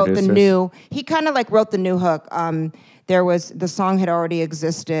one of the producers? He kind of like wrote the new hook. The song had already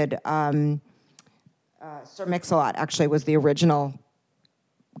existed. Sir Mix-a-Lot actually was the original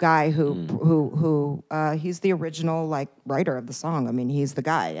guy who he's the original like writer of the song. I mean, he's the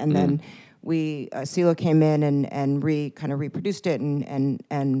guy. And then CeeLo came in and kind of reproduced it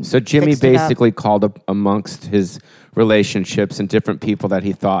and so Jimmy basically called up amongst his relationships and different people that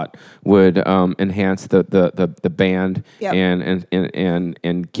he thought would enhance the band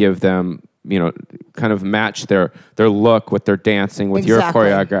and give them, you know, kind of match their look with their dancing with your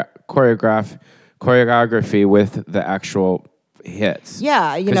choreography with the actual hits.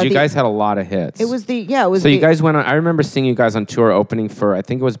 Yeah, you know, because you guys had a lot of hits. It was you guys went on. I remember seeing you guys on tour opening for, I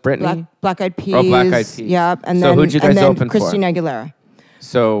think it was Britney. Black Eyed Peas. Oh, Black Eyed Peas. Yeah, and so then who'd you guys open Christina for? Aguilera.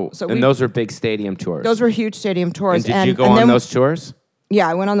 So those were big stadium tours. Those were huge stadium tours. And did you go on those tours? Yeah,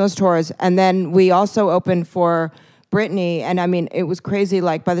 I went on those tours, and then we also opened for Britney, and I mean, it was crazy.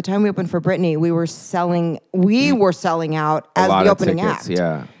 Like by the time we opened for Britney, we were selling out as the opening tickets, act.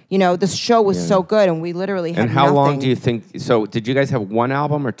 Yeah. You know, the show was so good, and we literally had And how nothing. long do you think? So, did you guys have one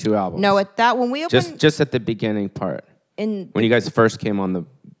album or two albums? No, when we opened, just at the beginning part. When you guys first came on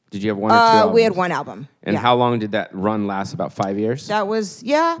did you have one or two albums? We had one album. And how long did that run last? About 5 years. That was Did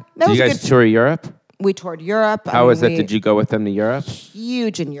you guys tour Europe? We toured Europe. How was it? Did you go with them to Europe?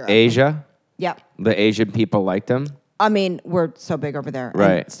 Huge in Europe. Asia. Yep. The Asian people liked them. I mean, we're so big over there.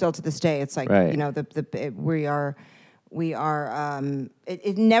 Right. And still to this day, it's like you know we are.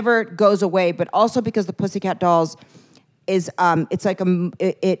 It never goes away, but also because the Pussycat Dolls is it's like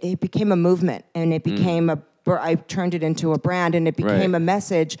it became a movement, and it became I turned it into a brand, and it became a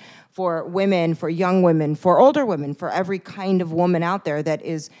message for women, for young women, for older women, for every kind of woman out there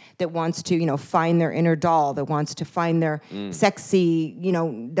that wants to, you know, find their inner doll, that wants to find their sexy, you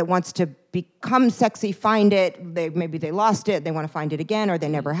know, that wants to become sexy, find it. Maybe they lost it, they want to find it again, or they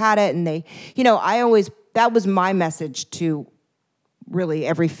never had it, and they, you know, that was my message to really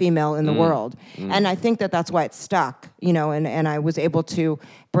every female in the world. And I think that's why it stuck, you know, and I was able to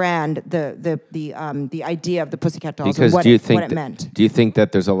brand the idea of the Pussycat Dolls and what it meant. Do you think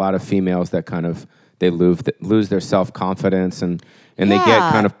that there's a lot of females that kind of they lose their self-confidence and they get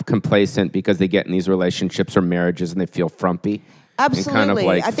kind of complacent because they get in these relationships or marriages and they feel frumpy? Absolutely. And kind of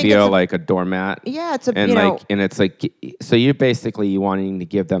like feel like a doormat. Yeah, it's like so you wanting to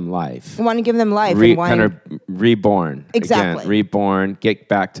give them life. You want to give them life. Kind of reborn. Exactly. Again, reborn, get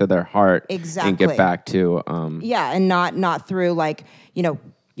back to their heart. Exactly. And get back to and not through like, you know,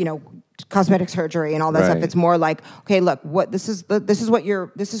 cosmetic surgery and all that stuff. It's more like, okay, look, this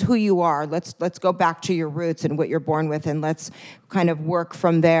is who you are. Let's go back to your roots and what you're born with, and let's kind of work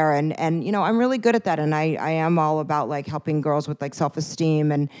from there. And you know, I'm really good at that, and I am all about like helping girls with like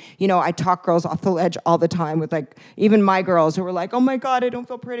self-esteem, and you know, I talk girls off the ledge all the time with like even my girls who are like, oh my God, I don't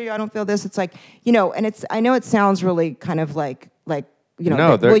feel pretty, I don't feel this. It's like, you know, and I know it sounds really kind of like. You know,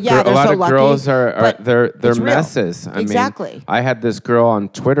 a lot so of lucky, girls are they're messes. I exactly. mean, I had this girl on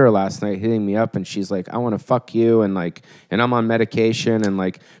Twitter last night hitting me up, and she's like, "I want to fuck you," and I'm on medication, and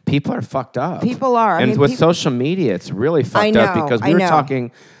like people are fucked up. People are, and with social media, it's really fucked up because we were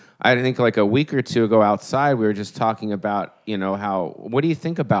talking. I think like a week or two ago outside, we were just talking about, you know, what do you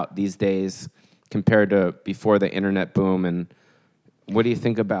think about these days compared to before the internet boom and what do you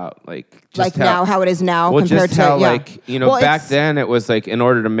think about how it is now well, compared just how, to Well, back then it was like in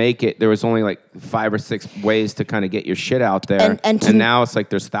order to make it, there was only like 5 or 6 ways to kind of get your shit out there, and now it's like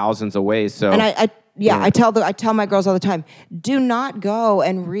there's thousands of ways. So and I tell my girls all the time, do not go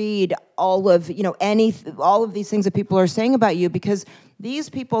and read all of all of these things that people are saying about you, because these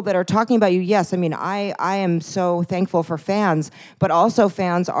people that are talking about you, yes, I mean, I am so thankful for fans, but also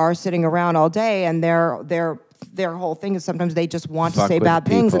fans are sitting around all day, and their whole thing is sometimes they just want to say bad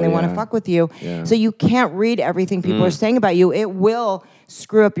things and they want to fuck with you. Yeah. So you can't read everything people are saying about you. It will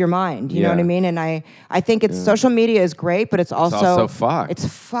screw up your mind. You know what I mean? And I think social media is great, but it's also fucked. It's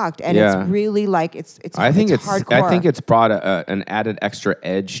fucked, and it's really like it's hardcore. I think it's brought an added extra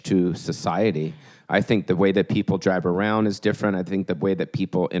edge to society. I think the way that people drive around is different. I think the way that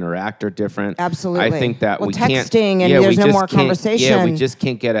people interact are different. Absolutely. I think that we can't texting and there's no more conversation. Yeah, we just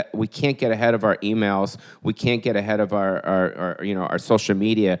can't get ahead of our emails. We can't get ahead of our social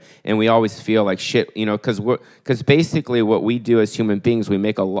media, and we always feel like shit, because basically what we do as human beings, we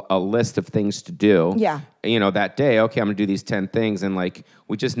make a list of things to do. Yeah. That day, okay, I'm gonna do these 10 things, and like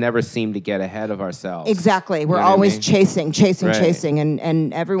we just never seem to get ahead of ourselves. Exactly, we're always chasing,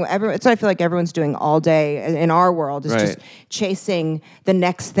 and everyone. So I feel like everyone's doing all day in our world is just chasing the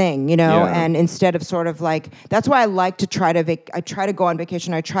next thing, and instead of sort of like, that's why I like to try to go on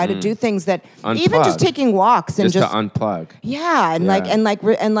vacation. I try to do things that unplug. Even just taking walks and just to unplug. Yeah,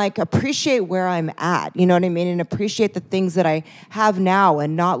 and appreciate where I'm at. You know what I mean, and appreciate the things that I have now,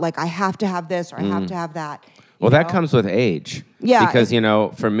 and not like I have to have this or I have to have that. Well, that comes with age. Yeah. Because,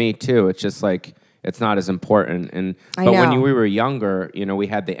 for me, too, it's just like, it's not as important. But when we were younger, we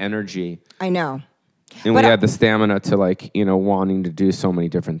had the energy. I know. And we had the stamina to, wanting to do so many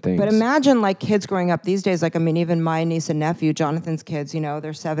different things. But imagine, kids growing up these days. Even my niece and nephew, Jonathan's kids,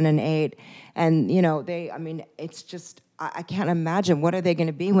 they're 7 and 8. And, it's just, I can't imagine. What are they going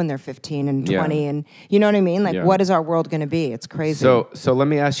to be when they're 15 and 20? And you know what I mean? What is our world going to be? It's crazy. So let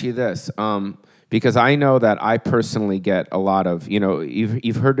me ask you this. Because I know that I personally get a lot of,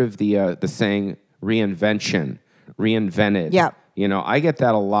 you've heard of the saying reinvention, reinvented. Yeah. I get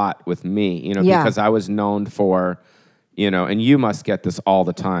that a lot with me, because I was known for, and you must get this all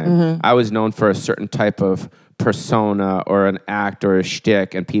the time. Mm-hmm. I was known for a certain type of persona or an act or a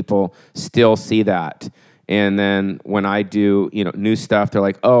shtick, and people still see that. And then when I do, new stuff, they're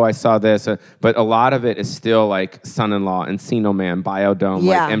like, "Oh, I saw this," but a lot of it is still like Son-in-Law, Encino Man, Biodome,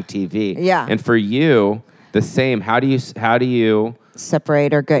 like MTV. Yeah. And for you, the same. How do you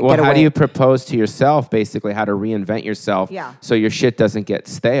separate or get away? How do you propose to yourself, basically, how to reinvent yourself? Yeah. So your shit doesn't get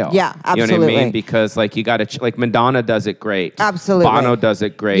stale. Yeah, absolutely. You know what I mean? Because you got to Madonna does it great. Absolutely. Bono does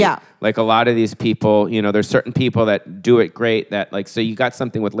it great. Yeah. A lot of these people, there's certain people that do it great. That so you got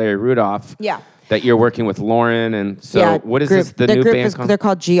something with Larry Rudolph. Yeah. That you're working with Lauren, and so what is this? The new group band called? They're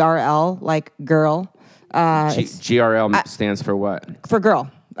called GRL, like girl. GRL stands for what? For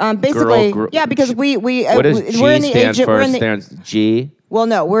girl. Basically, because we what does G we're in the stand age for? of, Stands G. Well,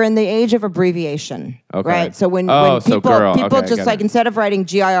 no, we're in the age of abbreviation. Okay. Right. So when so girl. people just instead of writing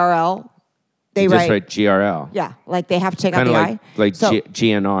GIRL, they just write GRL. Yeah, they have to take out the I. Like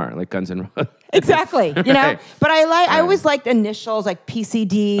GNR, like Guns N' Roses. Exactly, Right. But I always liked initials like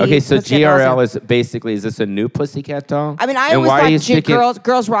PCD. Okay, so GRL is basically, is this a new Pussycat doll? I mean, I always thought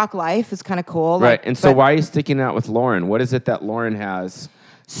Girls Rock Life is kind of cool. Right, so why are you sticking out with Lauren? What is it that Lauren has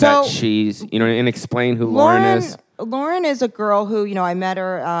that she's, and explain who Lauren is? Lauren is a girl who, I met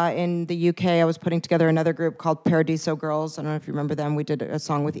her in the UK. I was putting together another group called Paradiso Girls. I don't know if you remember them. We did a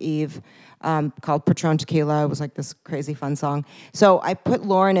song with Eve called Patron Tequila. It was like this crazy fun song. So I put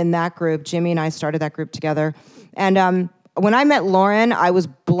Lauren in that group. Jimmy and I started that group together. And when I met Lauren, I was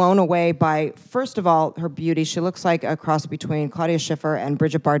blown away by, first of all, her beauty. She looks like a cross between Claudia Schiffer and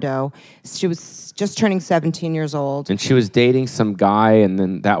Brigitte Bardot. She was just turning 17 years old. And she was dating some guy, and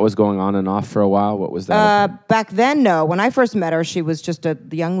then that was going on and off for a while. What was that? Back then, no. When I first met her, she was just a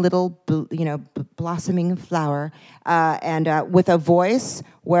young little, blossoming flower, and with a voice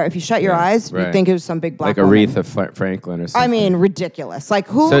where if you shut your eyes, you'd think it was some big black woman. Aretha Franklin or something. I mean, ridiculous.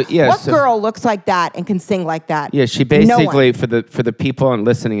 Like what girl looks like that and can sing like that? Yeah, she basically, for the people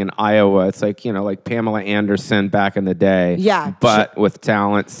listening in Iowa, it's like, like Pamela Anderson back in the day. Yeah. But with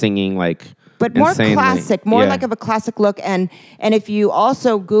talent, singing but more insanely. Classic, like of a classic look. And if you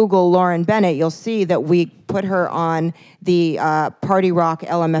also Google Lauren Bennett, you'll see that we put her on the Party Rock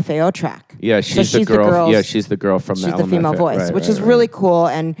LMFAO track. Yeah, she's the girl. She's the girl from the LMFAO. She's the female voice, which is really cool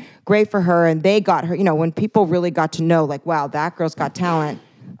and great for her. And they got her, when people really got to know, wow, that girl's got talent.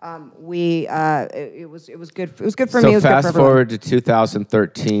 It was good. It was good for So me. It was good for fast everyone. forward to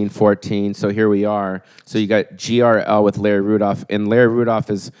 2013, 14. So here we are. So you got GRL with Larry Rudolph, and Larry Rudolph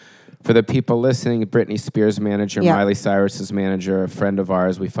is, for the people listening, Britney Spears' manager, Yeah. Miley Cyrus's manager, a friend of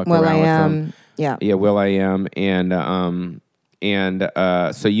ours. We fuck Will around I with Am. him. Yeah. Yeah, Will I Am, and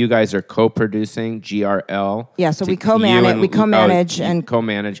so you guys are co-producing GRL. Yeah, so we co-manage and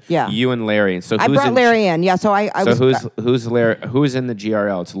co-manage. Yeah. You and Larry. And so I who's brought in, Larry in. Yeah, so I So was. who's Larry? Who's in the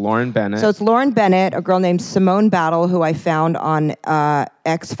GRL? It's Lauren Bennett. So it's Lauren Bennett, a girl named Simone Battle, who I found on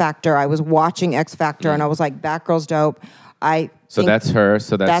X Factor. I was watching X Factor, and I was like, "That girl's dope." So that's her.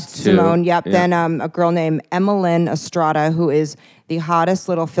 So that's two. Simone. Yep. Yeah. Then a girl named Emmeline Estrada, who is the hottest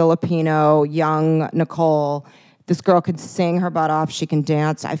little Filipino young Nicole. This girl can sing her butt off. She can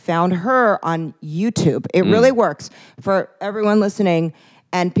dance. I found her on YouTube. It really works for everyone listening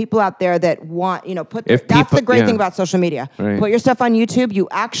and people out there that want, that's the great thing about social media. Right. Put your stuff on YouTube. You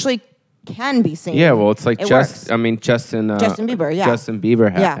actually can be seen. Yeah, well, it's like works. Justin Bieber, yeah. Justin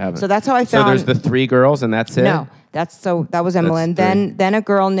Bieber Yeah, so that's how I So found- there's the three girls, and that's it? No, that was Emmeline. That's Then a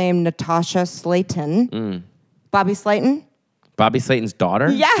girl named Natasha Slayton. Bobby Slayton? Bobby Slayton's daughter?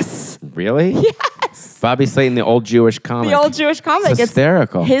 Yes. Really? Yes. Bobby Slayton, the old Jewish comic. The old Jewish comic. It's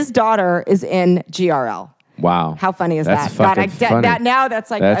hysterical. His daughter is in GRL. Wow. How funny is That's that? fucking funny. That's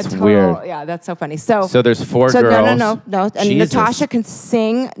like That's a total, weird. Yeah, that's so funny. So there's four so girls. No. And Jesus. Natasha can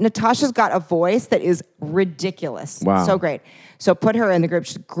sing. Natasha's got a voice that is ridiculous. Wow. So great. So put her in the group.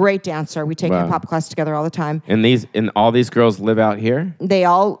 She's a great dancer. We take Wow. hip hop class together all the time. And all these girls live out here?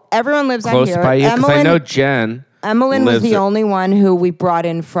 Everyone lives out Close here. by you? Because I know Jen. Emmeline was lives the at- only one who we brought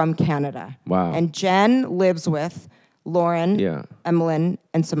in from Canada. Wow. And Jen lives with Lauren, Yeah. Emmeline,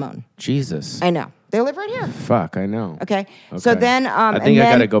 and Simone. Jesus. I know. They live right here. Fuck, I know. Okay. So Okay. then, I think and I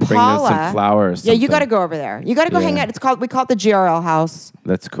then gotta go bring them some Paula- flowers. Yeah, you got to go over there. You got to go hang Yeah. out. We call it the GRL house.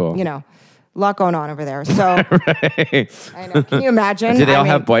 That's cool. A lot going on over there. So Right. I know. Can you imagine? Do they all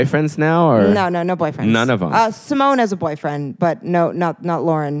have boyfriends now? Or No boyfriends. None of them. Simone has a boyfriend, but no, not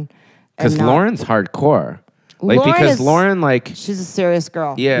Lauren. Because Lauren's hardcore. Lauren, she's a serious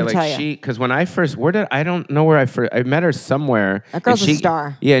girl. yeah, let me tell you. because when I first, I don't know where I met her somewhere. That girl's and a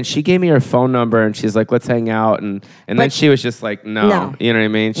star. Yeah, and she gave me her phone number, and she's like, let's hang out. And then she was just like, no. No. You know what I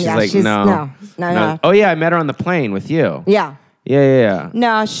mean? She's like, No. Oh, yeah, I met her on the plane with you. Yeah. Yeah.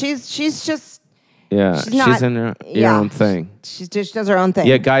 No, she's just. Yeah, She's not- in her yeah. own thing. She just does her own thing.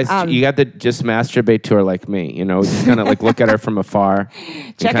 Yeah, guys, you got to just masturbate to her like me. Just kind of look at her from afar.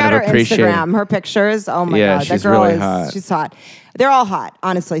 Check kind out of her appreciate- Instagram, her pictures. Oh my Yeah, God, she's that girl really is hot. she's hot. They're all hot,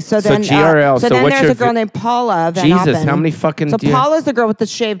 honestly. So So then, GRL, so then what's there's your a girl named Paula Van Jesus, Oppen. how many fucking So do you- Paula's the girl with the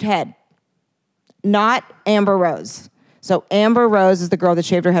shaved head, not Amber Rose. So Amber Rose is the girl that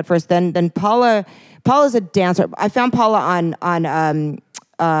shaved her head first. Then Paula's a dancer. I found Paula on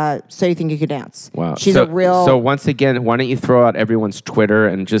So You Think You Could Dance. Wow. She's so, a real. So once again, why don't you throw out everyone's Twitter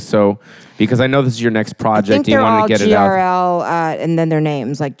and because I know this is your next I project, think you they're all want to get it out. GRL, and then their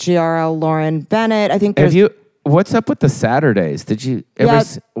names like GRL Lauren Bennett. I think there's. What's up with the Saturdays? Did you ever? Yeah.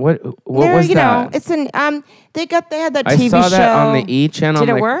 What There, was that? It's an they had that I TV saw show. that on the E channel. Did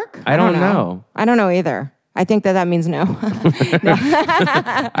I'm it like, work? I don't know. I don't know either. I think that means no.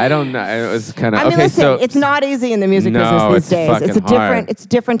 I don't know. It was kind of I mean, okay. listen, So it's not easy in the music No, business it's these days. fucking It's a different, hard. it's a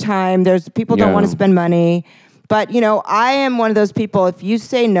different time. There's people don't Yeah. want to spend money, but I am one of those people. If you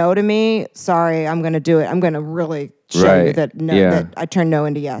say no to me, sorry, I'm going to do it. I'm going to really show you Right. that no, Yeah. that I turn no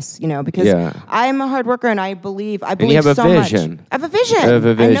into yes. Because Yeah. I am a hard worker and I believe you have a so vision. much. I have a vision. You have a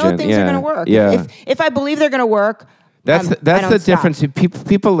I know vision, things are yeah. going to work. Yeah. If I believe they're going to work. That's I the don't stop. difference.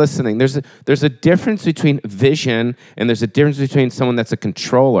 People listening, there's a difference between vision and there's a difference between someone that's a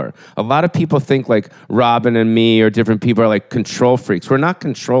controller. A lot of people think like Robin and me or different people are like control freaks. We're not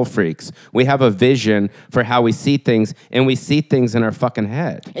control freaks. We have a vision for how we see things, and we see things in our fucking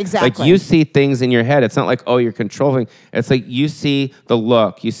head. Exactly. Like you see things in your head. It's not like, oh, you're controlling. It's like you see the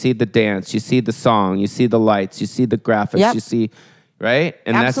look, you see the dance, you see the song, you see the lights, you see the graphics, Yep. you see. Right?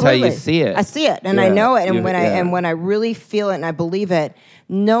 And Absolutely. that's how you see it. I see it and I Yeah. know it. And You- when yeah. when I really feel it and I believe it,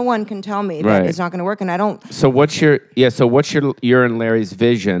 no one can tell me that Right. it's not going to work. And I don't. So what's your and Larry's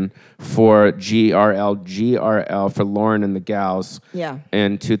vision for GRL for Lauren and the gals Yeah.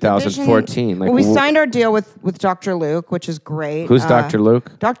 in 2014? Well, we signed our deal with Dr. Luke, which is great. Who's Dr.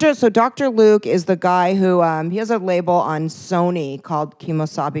 Luke? Dr. Luke is the guy who he has a label on Sony called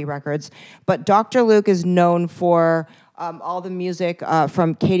Kimosabi Records, but Dr. Luke is known for all the music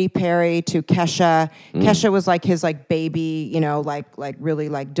from Katy Perry to Kesha. Kesha was like his baby, really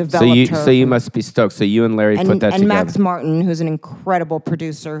developed her. So you must be stoked. So you and Larry put that and together. Max Martin, who's an incredible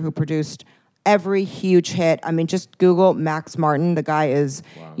producer who produced every huge hit. I mean, just Google Max Martin. The guy is,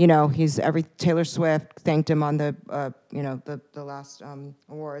 he's Taylor Swift thanked him on the, the last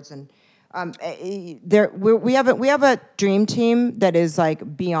awards, and we have a dream team that is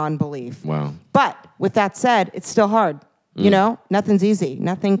like beyond belief. Wow. But with that said, it's still hard. Nothing's easy.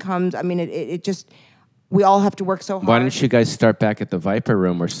 Nothing comes. I mean, it just. We all have to work so hard. Why don't you guys start back at the Viper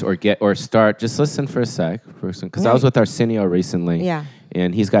Room or start? Just listen for a sec, because I was with Arsenio recently. Yeah.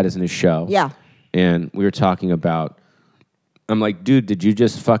 And he's got his new show. Yeah. And we were talking about. I'm like, dude, did you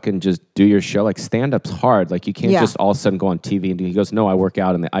just fucking just do your show? Like, stand-up's hard. Like, you can't just all of a sudden go on TV and do. He goes, no, I work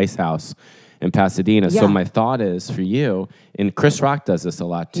out in the Ice House in Pasadena. Yeah. So my thought is for you, and Chris Rock does this a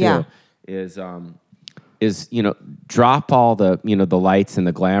lot too. Yeah. Is drop all the the lights and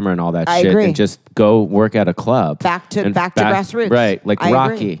the glamour and all that shit agree. and just go work at a club. Back to grassroots. Right, like I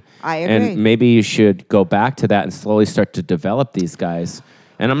Rocky. Agree. I agree. And maybe you should go back to that and slowly start to develop these guys.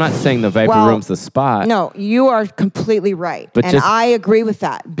 And I'm not saying the Viper Room's the spot. No, you are completely right. But and I agree with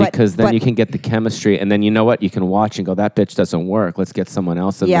that. Because then you can get the chemistry, and then you know what? You can watch and go, that bitch doesn't work. Let's get someone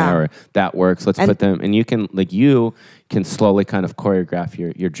else in there, or that works. Let's put them, and you can slowly kind of choreograph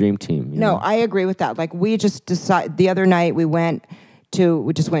your dream team. No, I agree with that. Like, we just decided, the other night we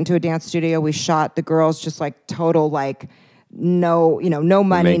just went to a dance studio. We shot the girls just like total, like, no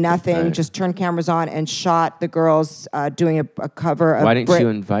money, nothing. Right. Just turned cameras on and shot the girls doing a cover of. Why didn't you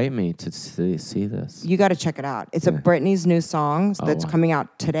invite me to see this? You got to check it out. It's a Britney's new song that's coming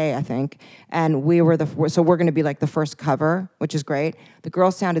out today, I think. And we were so we're going to be like the first cover, which is great. The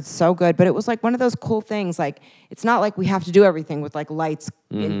girls sounded so good, but it was like one of those cool things. Like, it's not like we have to do everything with like lights,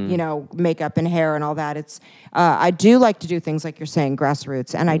 makeup and hair and all that. It's I do like to do things like you're saying,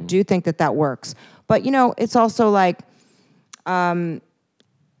 grassroots, and I do think that works. But it's also like. I'm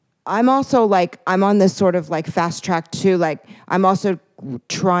also like, I'm on this sort of like fast track too. Like, I'm also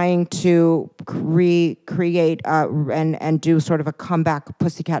trying to recreate and do sort of a comeback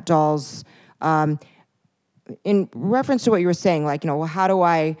Pussycat Dolls in reference to what you were saying. Like, how do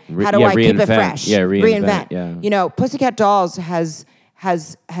I keep it fresh? Yeah, reinvent. Yeah. Pussycat Dolls has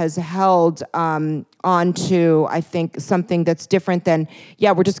held onto, I think, something that's different than,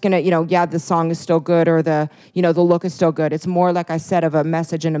 we're just gonna, the song is still good, or the look is still good. It's more, like I said, of a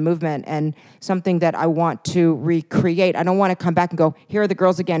message and a movement, and something that I want to recreate. I don't want to come back and go, here are the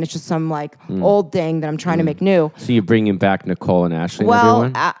girls again. It's just some like old thing that I'm trying to make new. So you're bringing back Nicole and Ashley. Well,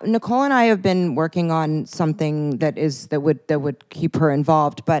 and everyone? Nicole and I have been working on something that would keep her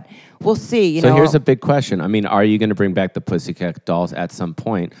involved, but we'll see. So here's a big question. I mean, are you going to bring back the Pussycat Dolls at some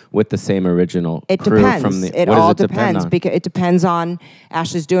point with the same original crew? Depends. It all depends, because it depends on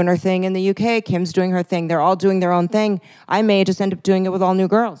Ashley's doing her thing in the UK, Kim's doing her thing. They're all doing their own thing. I may just end up doing it with all new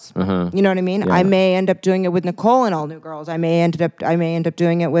girls. You know what I mean? Yeah. I may end up doing it with Nicole and all new girls. I may end up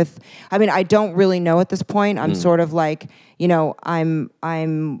doing it with. I mean, I don't really know at this point. I'm sort of like,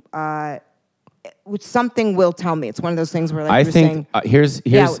 something will tell me. It's one of those things where, like, I think here's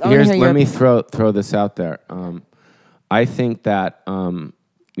let me throw this out there. I think that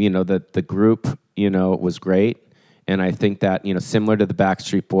that the group was great, and I think that similar to the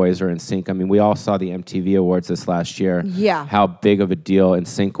Backstreet Boys or NSYNC. I mean, we all saw the MTV Awards this last year. Yeah. How big of a deal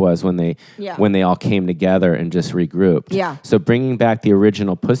NSYNC was when they all came together and just regrouped. Yeah. So bringing back the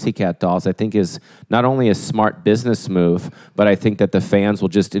original Pussycat Dolls, I think, is not only a smart business move, but I think that the fans will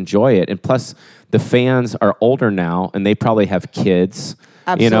just enjoy it. And plus, the fans are older now, and they probably have kids.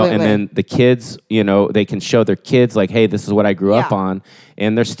 Absolutely. And then the kids, they can show their kids, like, hey, this is what I grew up on,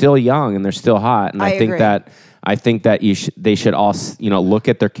 and they're still young and they're still hot. And I think that they should all look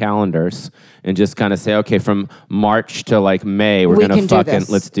at their calendars and just kind of say, okay, from March to like May, we're gonna fucking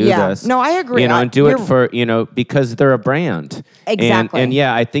let's do this. No, I agree. And do it for because they're a brand. Exactly. And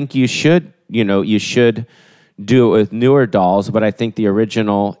I think you should do it with newer dolls, but I think the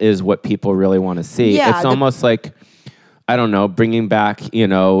original is what people really want to see. Yeah, it's almost like, I don't know, bringing back, you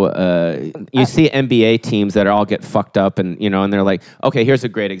see NBA teams that all get fucked up and they're like, okay, here's a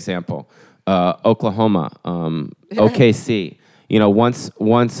great example. Oklahoma, OKC. Once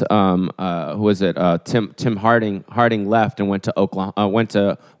who was it? Tim Harding left and went to Oklahoma, went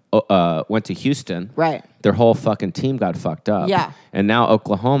to Houston. Right. Their whole fucking team got fucked up. Yeah. And now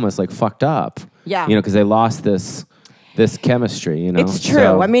Oklahoma's like fucked up. Yeah. Because they lost this chemistry, It's true.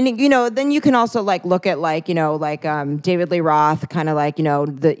 So, I mean, then you can also like look at like, David Lee Roth, kind of like, you know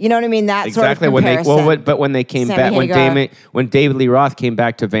what I mean? That exactly. sort of comparison. But when they came Sammy back, Hagar. when David Lee Roth came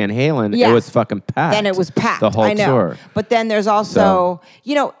back to Van Halen, it was fucking packed. Then it was packed. The whole I know. tour. But then there's also,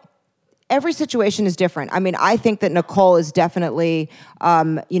 every situation is different. I mean, I think that Nicole is definitely,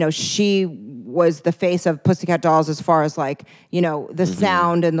 she was the face of Pussycat Dolls as far as like, the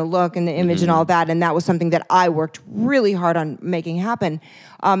sound and the look and the image and all that. And that was something that I worked really hard on making happen.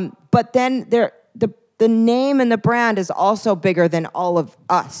 But then the name and the brand is also bigger than all of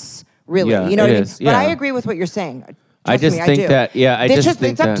us, really. Yeah, you know what I mean? is. Yeah. But I agree with what you're saying. I just think that,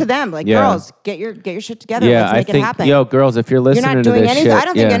 it's up to them. Like, girls, get your shit together. Let's make it happen. Girls, if you're listening You're not to doing this anything. shit, I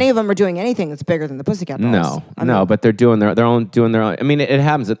don't think any of them are doing anything that's bigger than the Pussycat Dolls. No, but they're doing their own. I mean, it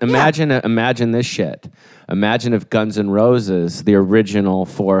happens. Imagine this shit. Imagine if Guns N' Roses, the original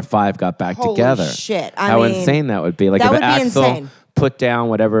 4 or 5, got back together. Holy shit! How insane that would be! Like that if would be Axl insane. put down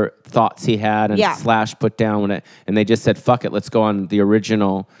whatever thoughts he had, and Slash put down and they just said, "Fuck it, let's go on the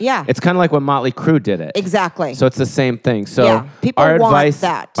original." Yeah, it's kind of like when Motley Crue did it. Exactly. So it's the same thing. So people our want advice,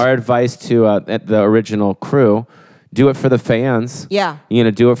 that. Our advice to the original crew. Do it for the fans. Yeah.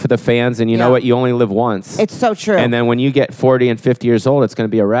 Do it for the fans, and you know what? You only live once. It's so true. And then when you get 40 and 50 years old, it's going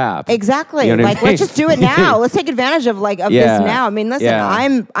to be a wrap. Exactly. You know what I mean? Let's just do it now. Let's take advantage of this now. I mean,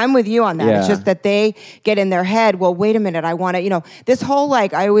 listen, I'm with you on that. It's just that they get in their head, well, wait a minute, I want to, this whole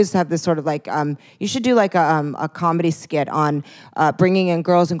I always have this sort of you should do a comedy skit on bringing in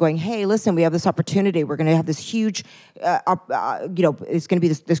girls and going, hey, listen, we have this opportunity. We're going to have this huge, it's going to be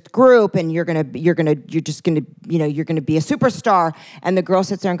this group, and you're going to be a superstar. And the girl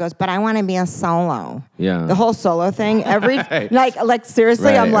sits there and goes, but I want to be a solo. Yeah. The whole solo thing. Like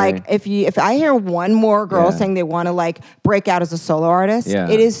seriously, I'm like, if I hear one more girl saying they want to break out as a solo artist,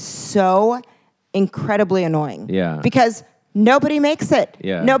 it is so incredibly annoying. Yeah. Because nobody makes it.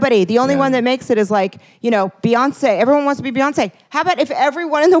 Yeah. Nobody. The only one that makes it is Beyonce. Everyone wants to be Beyonce. How about if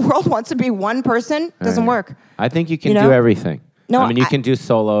everyone in the world wants to be one person? It doesn't work. I think you can do everything. No, I mean, you can do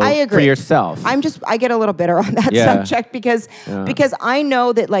solo I agree. for yourself. I get a little bitter on that subject because I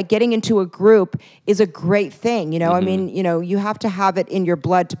know that getting into a group is a great thing. I mean, you have to have it in your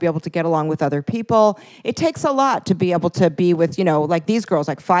blood to be able to get along with other people. It takes a lot to be able to be with, these girls,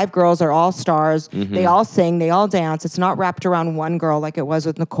 5 girls are all stars. They all sing, they all dance. It's not wrapped around one girl like it was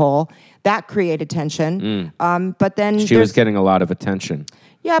with Nicole. That created tension. But then she was getting a lot of attention.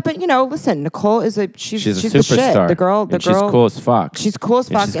 Yeah, but listen, Nicole is she's a the shit. superstar. The girl, she's cool as fuck. She's cool as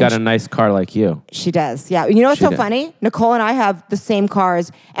fuck. She's got a nice car like you. She does. Yeah. You know what's so funny? Nicole and I have the same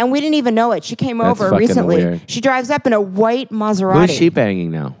cars, and we didn't even know it. She came over recently. Weird. She drives up in a white Maserati. Who is she banging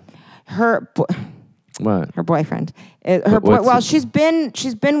now? What? Her boyfriend. Well, she's been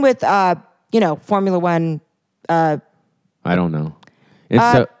with Formula One. I don't know.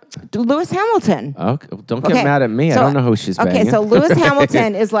 It's Lewis Hamilton. Okay, don't get mad at me. I don't know who she's banging. Okay, so Lewis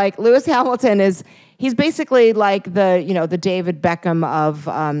Hamilton he's basically like the David Beckham of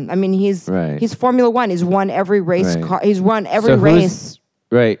he's Formula One. He's won every race car. He's won every race.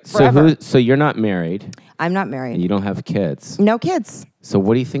 Right. Forever. So you're not married. I'm not married. And you don't have kids. No kids. So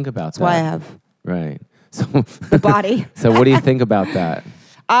what do you think about That's that? why I have Right. So the body. So what do you think about that?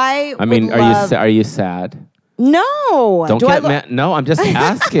 I mean, are you sad? No. Don't get mad. No, I'm just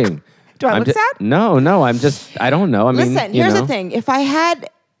asking. Do I look sad? No. I don't know. I mean, listen. Here's the thing. If I had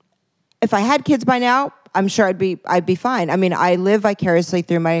kids by now, I'm sure I'd be fine. I mean, I live vicariously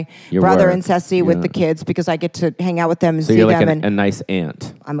through my brother and Ceci with the kids because I get to hang out with them and see them. So you're like a nice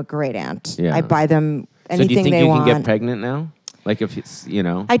aunt. I'm a great aunt. Yeah. I buy them anything they want. So do you think you can get pregnant now? Like if it's,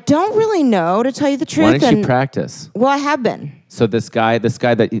 I don't really know, to tell you the truth. Why don't you practice? Well, I have been. So this guy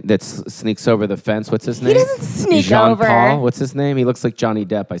that sneaks over the fence, what's his name? He doesn't sneak over. Jean-Paul, what's his name? He looks like Johnny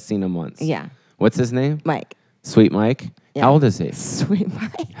Depp. I seen him once. Yeah. What's his name? Mike. Sweet Mike? Yeah. How old is he? Sweet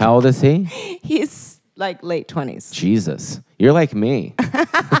Mike. How old is he? He's like late 20s. Jesus. You're like me. Cougar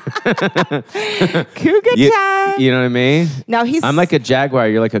time. You know what I mean? Now I'm like a jaguar.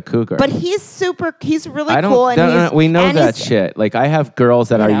 You're like a cougar. But he's really cool. And we know that shit. Like I have girls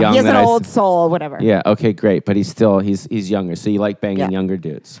that are young. He has an old soul, whatever. Yeah. Okay. Great. But he's younger. So you like banging younger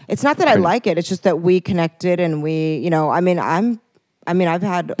dudes. It's not that I like it. It's just that we connected and we, I've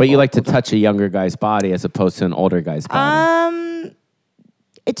had. But you like to touch a younger guy's body as opposed to an older guy's body.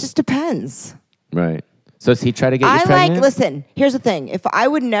 It just depends. Right. So does he try to get you pregnant? Listen, here's the thing. If I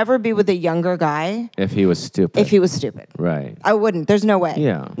would never be with a younger guy. If he was stupid. Right. I wouldn't. There's no way.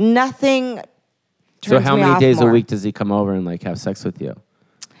 Yeah. Nothing turns So how me many off days more. a week does he come over and have sex with you?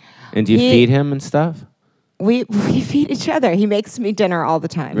 And do you feed him and stuff? We feed each other. He makes me dinner all the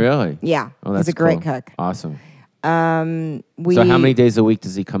time. Really? Yeah. Oh, that's He's a great cool. cook. Awesome. So how many days a week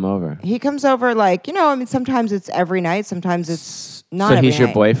does he come over? He comes over sometimes it's every night. Sometimes it's not so every he's your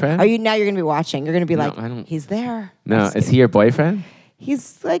night. boyfriend? Now you're going to be watching. You're going to be he's there. No, is he your boyfriend?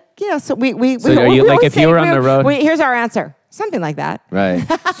 He's like, so we So are you if you were on the road? Here's our answer. something like that. Right.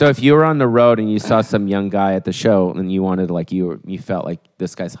 So if you were on the road and you saw some young guy at the show and you wanted like you felt like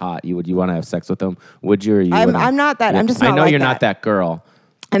this guy's hot, you want to have sex with him? Would you? Or you wouldn't? I'm not that. Yeah. I'm just not I know like you're that. not that girl.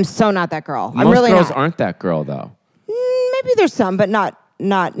 I'm so not that girl. Most I'm really girls not. aren't that girl though. Maybe there's some, but not.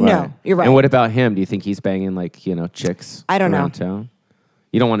 Right. No, you're right. And what about him? Do you think he's banging like chicks? I don't know. around town?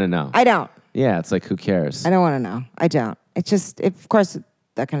 You don't want to know. I don't. Yeah, it's like who cares? I don't want to know. I don't. It's just, of course,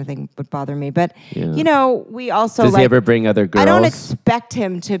 that kind of thing would bother me. But we also Does he ever bring other girls? I don't expect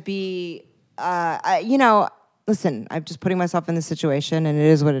him to be. Listen, I'm just putting myself in this situation, and it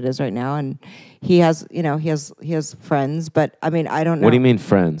is what it is right now. And he has friends, but I mean, I don't know. What do you mean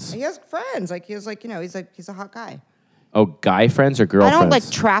friends? He has friends. Like he's a hot guy. Oh, guy friends or girl I friends? don't like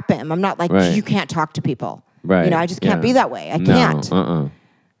trap him. I'm not like Right. you can't talk to people. Right. I just can't be that way. I No, can't. I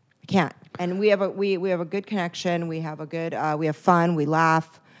Can't. And we have a good connection. We have we have fun. We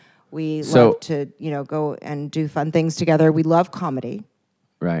laugh. We love to go and do fun things together. We love comedy.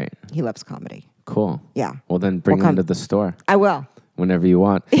 Right. He loves comedy. Cool. Yeah. Well, then bring We'll him come. to the store I will. whenever you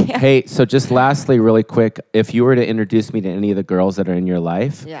want. Hey, so just lastly, really quick, if you were to introduce me to any of the girls that are in your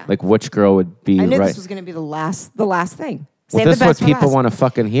life, like which girl would be I knew right? this was going to be the last thing. Well, Save this the is what best for people last. want to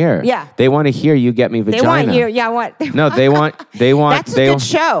fucking hear. Yeah. They want to hear you get me vagina. They want you. Yeah. What? No, they want. That's a good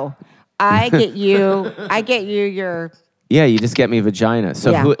show. I get you. Your. Yeah, you just get me vagina.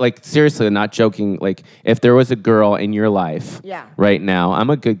 So, Yeah. seriously, not joking. Like, if there was a girl in your life, right now, I'm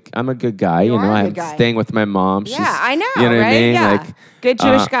a good guy. You are a I'm good guy. staying with my mom. Yeah, She's, I know. You know what I right? mean? Yeah. Like, Good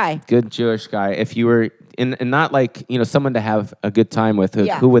Jewish guy. Good Jewish guy. If you were and not like someone to have a good time with,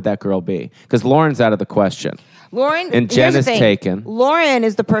 who would that girl be? Because Lauren's out of the question. Lauren And Jen here's the is thing. taken. Lauren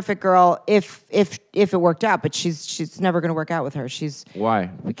is the perfect girl if it worked out, but she's never going to work out with her. Why?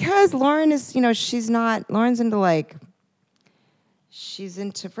 Because Lauren is Lauren's into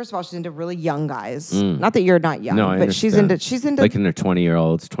first of all she's into really young guys. Not that you're not young, No, I but she's understand. into Like in their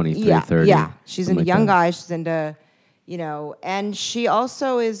 20-year-olds, 23, 30. Yeah, she's into something like young that. guys. She's into and she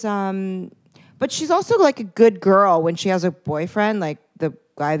also is but she's also like a good girl when she has a boyfriend, like the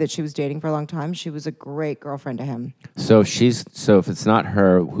guy that she was dating for a long time. She was a great girlfriend to him. So if it's not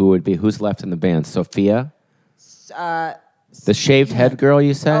her, who's left in the band? Sophia? The shaved head girl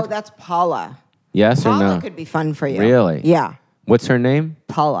you said? Oh, that's Paula. Yes or Paula no? could be fun for you. Really? Yeah. What's her name?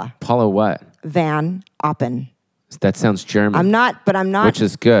 Paula Paula what? Van Oppen. That sounds German. I'm not. Which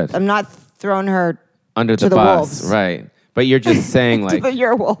is good. I'm not throwing her Under to the the bus. wolves. Right. But you're just saying But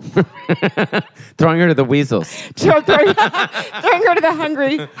you're a wolf. throwing her to the weasels. throwing her to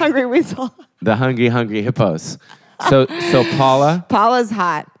the hungry weasel. The hungry hippos. So Paula? Paula's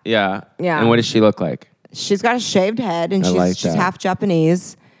hot. Yeah. Yeah. And what does she look like? She's got a shaved head, and I like she's that. half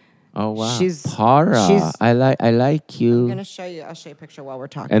Japanese. Oh wow. She's- Paula. she's- I like you. I'm gonna show you. I'll show you a picture while we're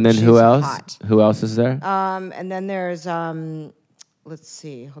talking. And then She's who else? Hot. Who else is there? And then there's let's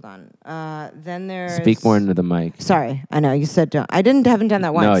see. Hold on. Then there's. Speak more into the mic. Sorry, I know you said don't. haven't done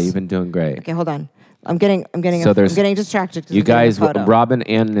that once. No, you've been doing great. Okay, hold on. I'm getting So there's- I'm getting distracted. 'cause You I'm getting a guys, photo. Robin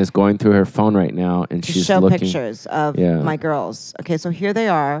Antin is going through her phone right now, and to she's show looking. pictures of my girls. Okay, so here they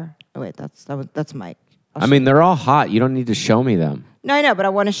are. Oh wait, that's Mike. I mean, they're all hot. You don't need to show me them. No, I know, but I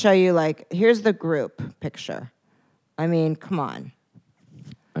want to show you. Here's the group picture. I mean, come on.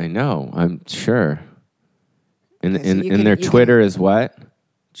 I know. I'm sure. And Okay, so you can- their you Twitter is what?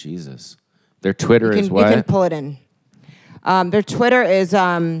 Jesus. Their Twitter is what? You can pull it in. Their Twitter is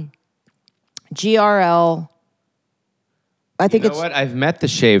GRL. I think You know it's what? I've met the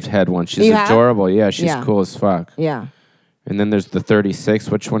shaved head one. She's You have? adorable. Yeah, she's Yeah. cool as fuck. yeah. And then there's the 36.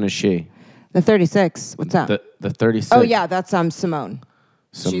 Which one is she? The 36. What's that? The 36. Oh yeah, that's Simone.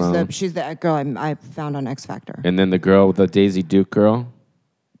 Simone. She's the girl I found on X Factor. And then the girl, the Daisy Duke girl.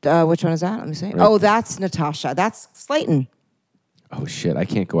 Which one is that? Let me see. Oh, that's Natasha. That's Slayton. Oh shit! I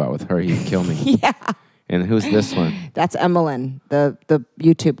can't go out with her. He'd kill me. Yeah. And who's this one? That's Emmeline, the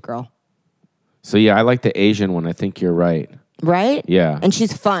YouTube girl. So yeah, I like the Asian one. I think you're right. Right? Yeah. And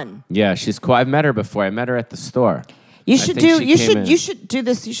she's fun. Yeah, she's cool. I've met her before. I met her at the store. You I should think do she you came should in. you should do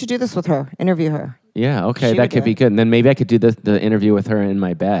this. You should do this with her. Interview her. Yeah, okay, She that would could do be it. good. And then maybe I could do the interview with her in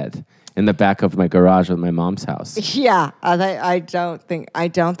my bed, in the back of my garage with my mom's house. Yeah, I don't think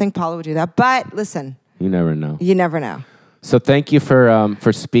Paula would do that. But listen, You never know. you never know. So thank you for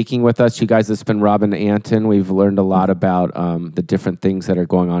speaking with us, you guys. It's been Robin Antin. We've learned a lot about the different things that are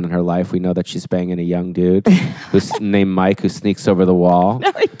going on in her life. We know that she's banging a young dude who's named Mike, who sneaks over the wall.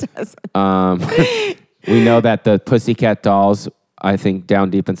 No, he doesn't. We know that the Pussycat Dolls I think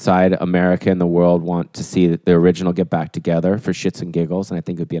down deep inside, America and the world want to see the original get back together for shits and giggles, and I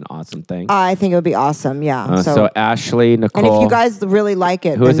think it would be an awesome thing. I think it would be awesome. Yeah. So Ashley, Nicole. And if you guys really like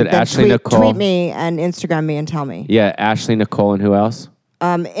it, who is it? Ashley, Nicole. Tweet me and Instagram me and tell me. Yeah, Ashley, Nicole, and who else?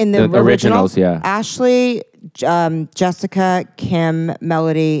 In the originals, yeah. Ashley, Jessica, Kim,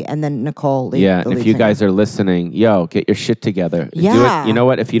 Melody, and then Nicole. Yeah, and if you guys are listening, get your shit together. Yeah. Do it. You know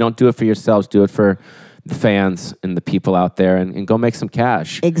what? If you don't do it for yourselves, do it for the fans and the people out there, and go make some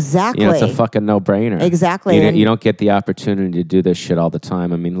cash. Exactly. It's a fucking no-brainer. Exactly. You don't get the opportunity to do this shit all the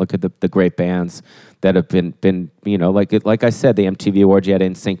time. I mean, look at the great bands that have been like I said, the MTV Awards, you had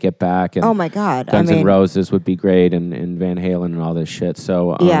NSYNC get back, and oh my God, Guns N' Roses would be great, and Van Halen and all this shit.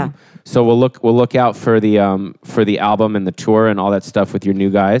 So yeah. So we'll look out for the album and the tour and all that stuff with your new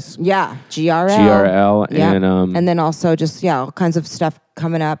guys. Yeah, GRL, yeah. and then also just all kinds of stuff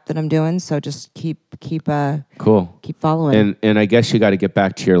coming up that I'm doing. So just keep cool. Keep following. And I guess you got to get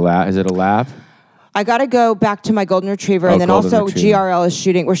back to your lab. Is it a lab? I got to go back to my golden retriever, and then also GRL is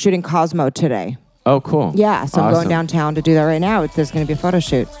shooting. We're shooting Cosmo today. Oh, cool. Yeah, so I'm going downtown to do that right now. There's going to be a photo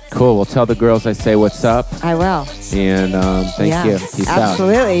shoot. Cool. Well, tell the girls I say what's up. I will. And thank you. Peace out.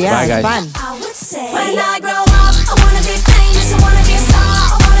 Absolutely. Yeah, bye, it's guys. fun. I would say, when I grow up, I wanna be famous, I wanna be a star,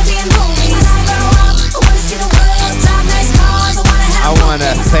 I wanna be in movies. When I grow up, I wanna see the world, drive nice cars, I wanna have. I want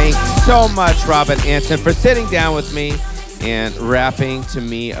to thank so much Robin Antin for sitting down with me and rapping to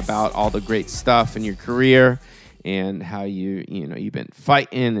me about all the great stuff in your career and how you've been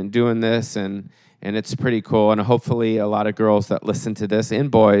fighting and doing this, and it's pretty cool. And hopefully a lot of girls that listen to this and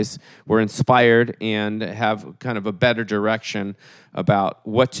boys were inspired and have kind of a better direction about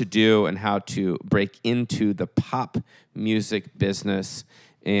what to do and how to break into the pop music business.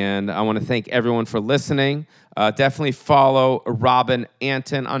 And I want to thank everyone for listening. Definitely follow Robin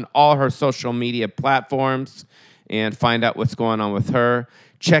Antin on all her social media platforms and find out what's going on with her.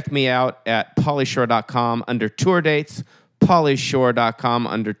 Check me out at paulyshore.com under tour dates, paulyshore.com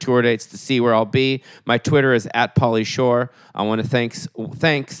under tour dates to see where I'll be. My Twitter is at paulyshore. I want to thanks.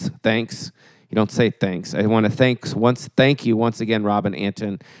 You don't say thanks. I want to thank you once again, Robin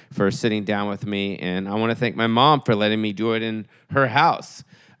Antin, for sitting down with me. And I want to thank my mom for letting me do it in her house.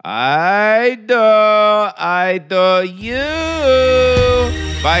 I do you.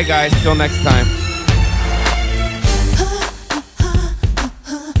 Bye, guys. Till next time.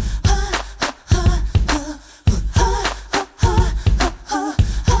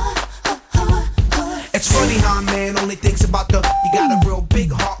 It's funny how a man only thinks about you got a real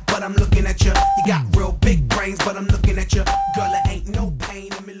big heart, but I'm looking at you. You got real big brains, but I'm looking at you. Girl, it ain't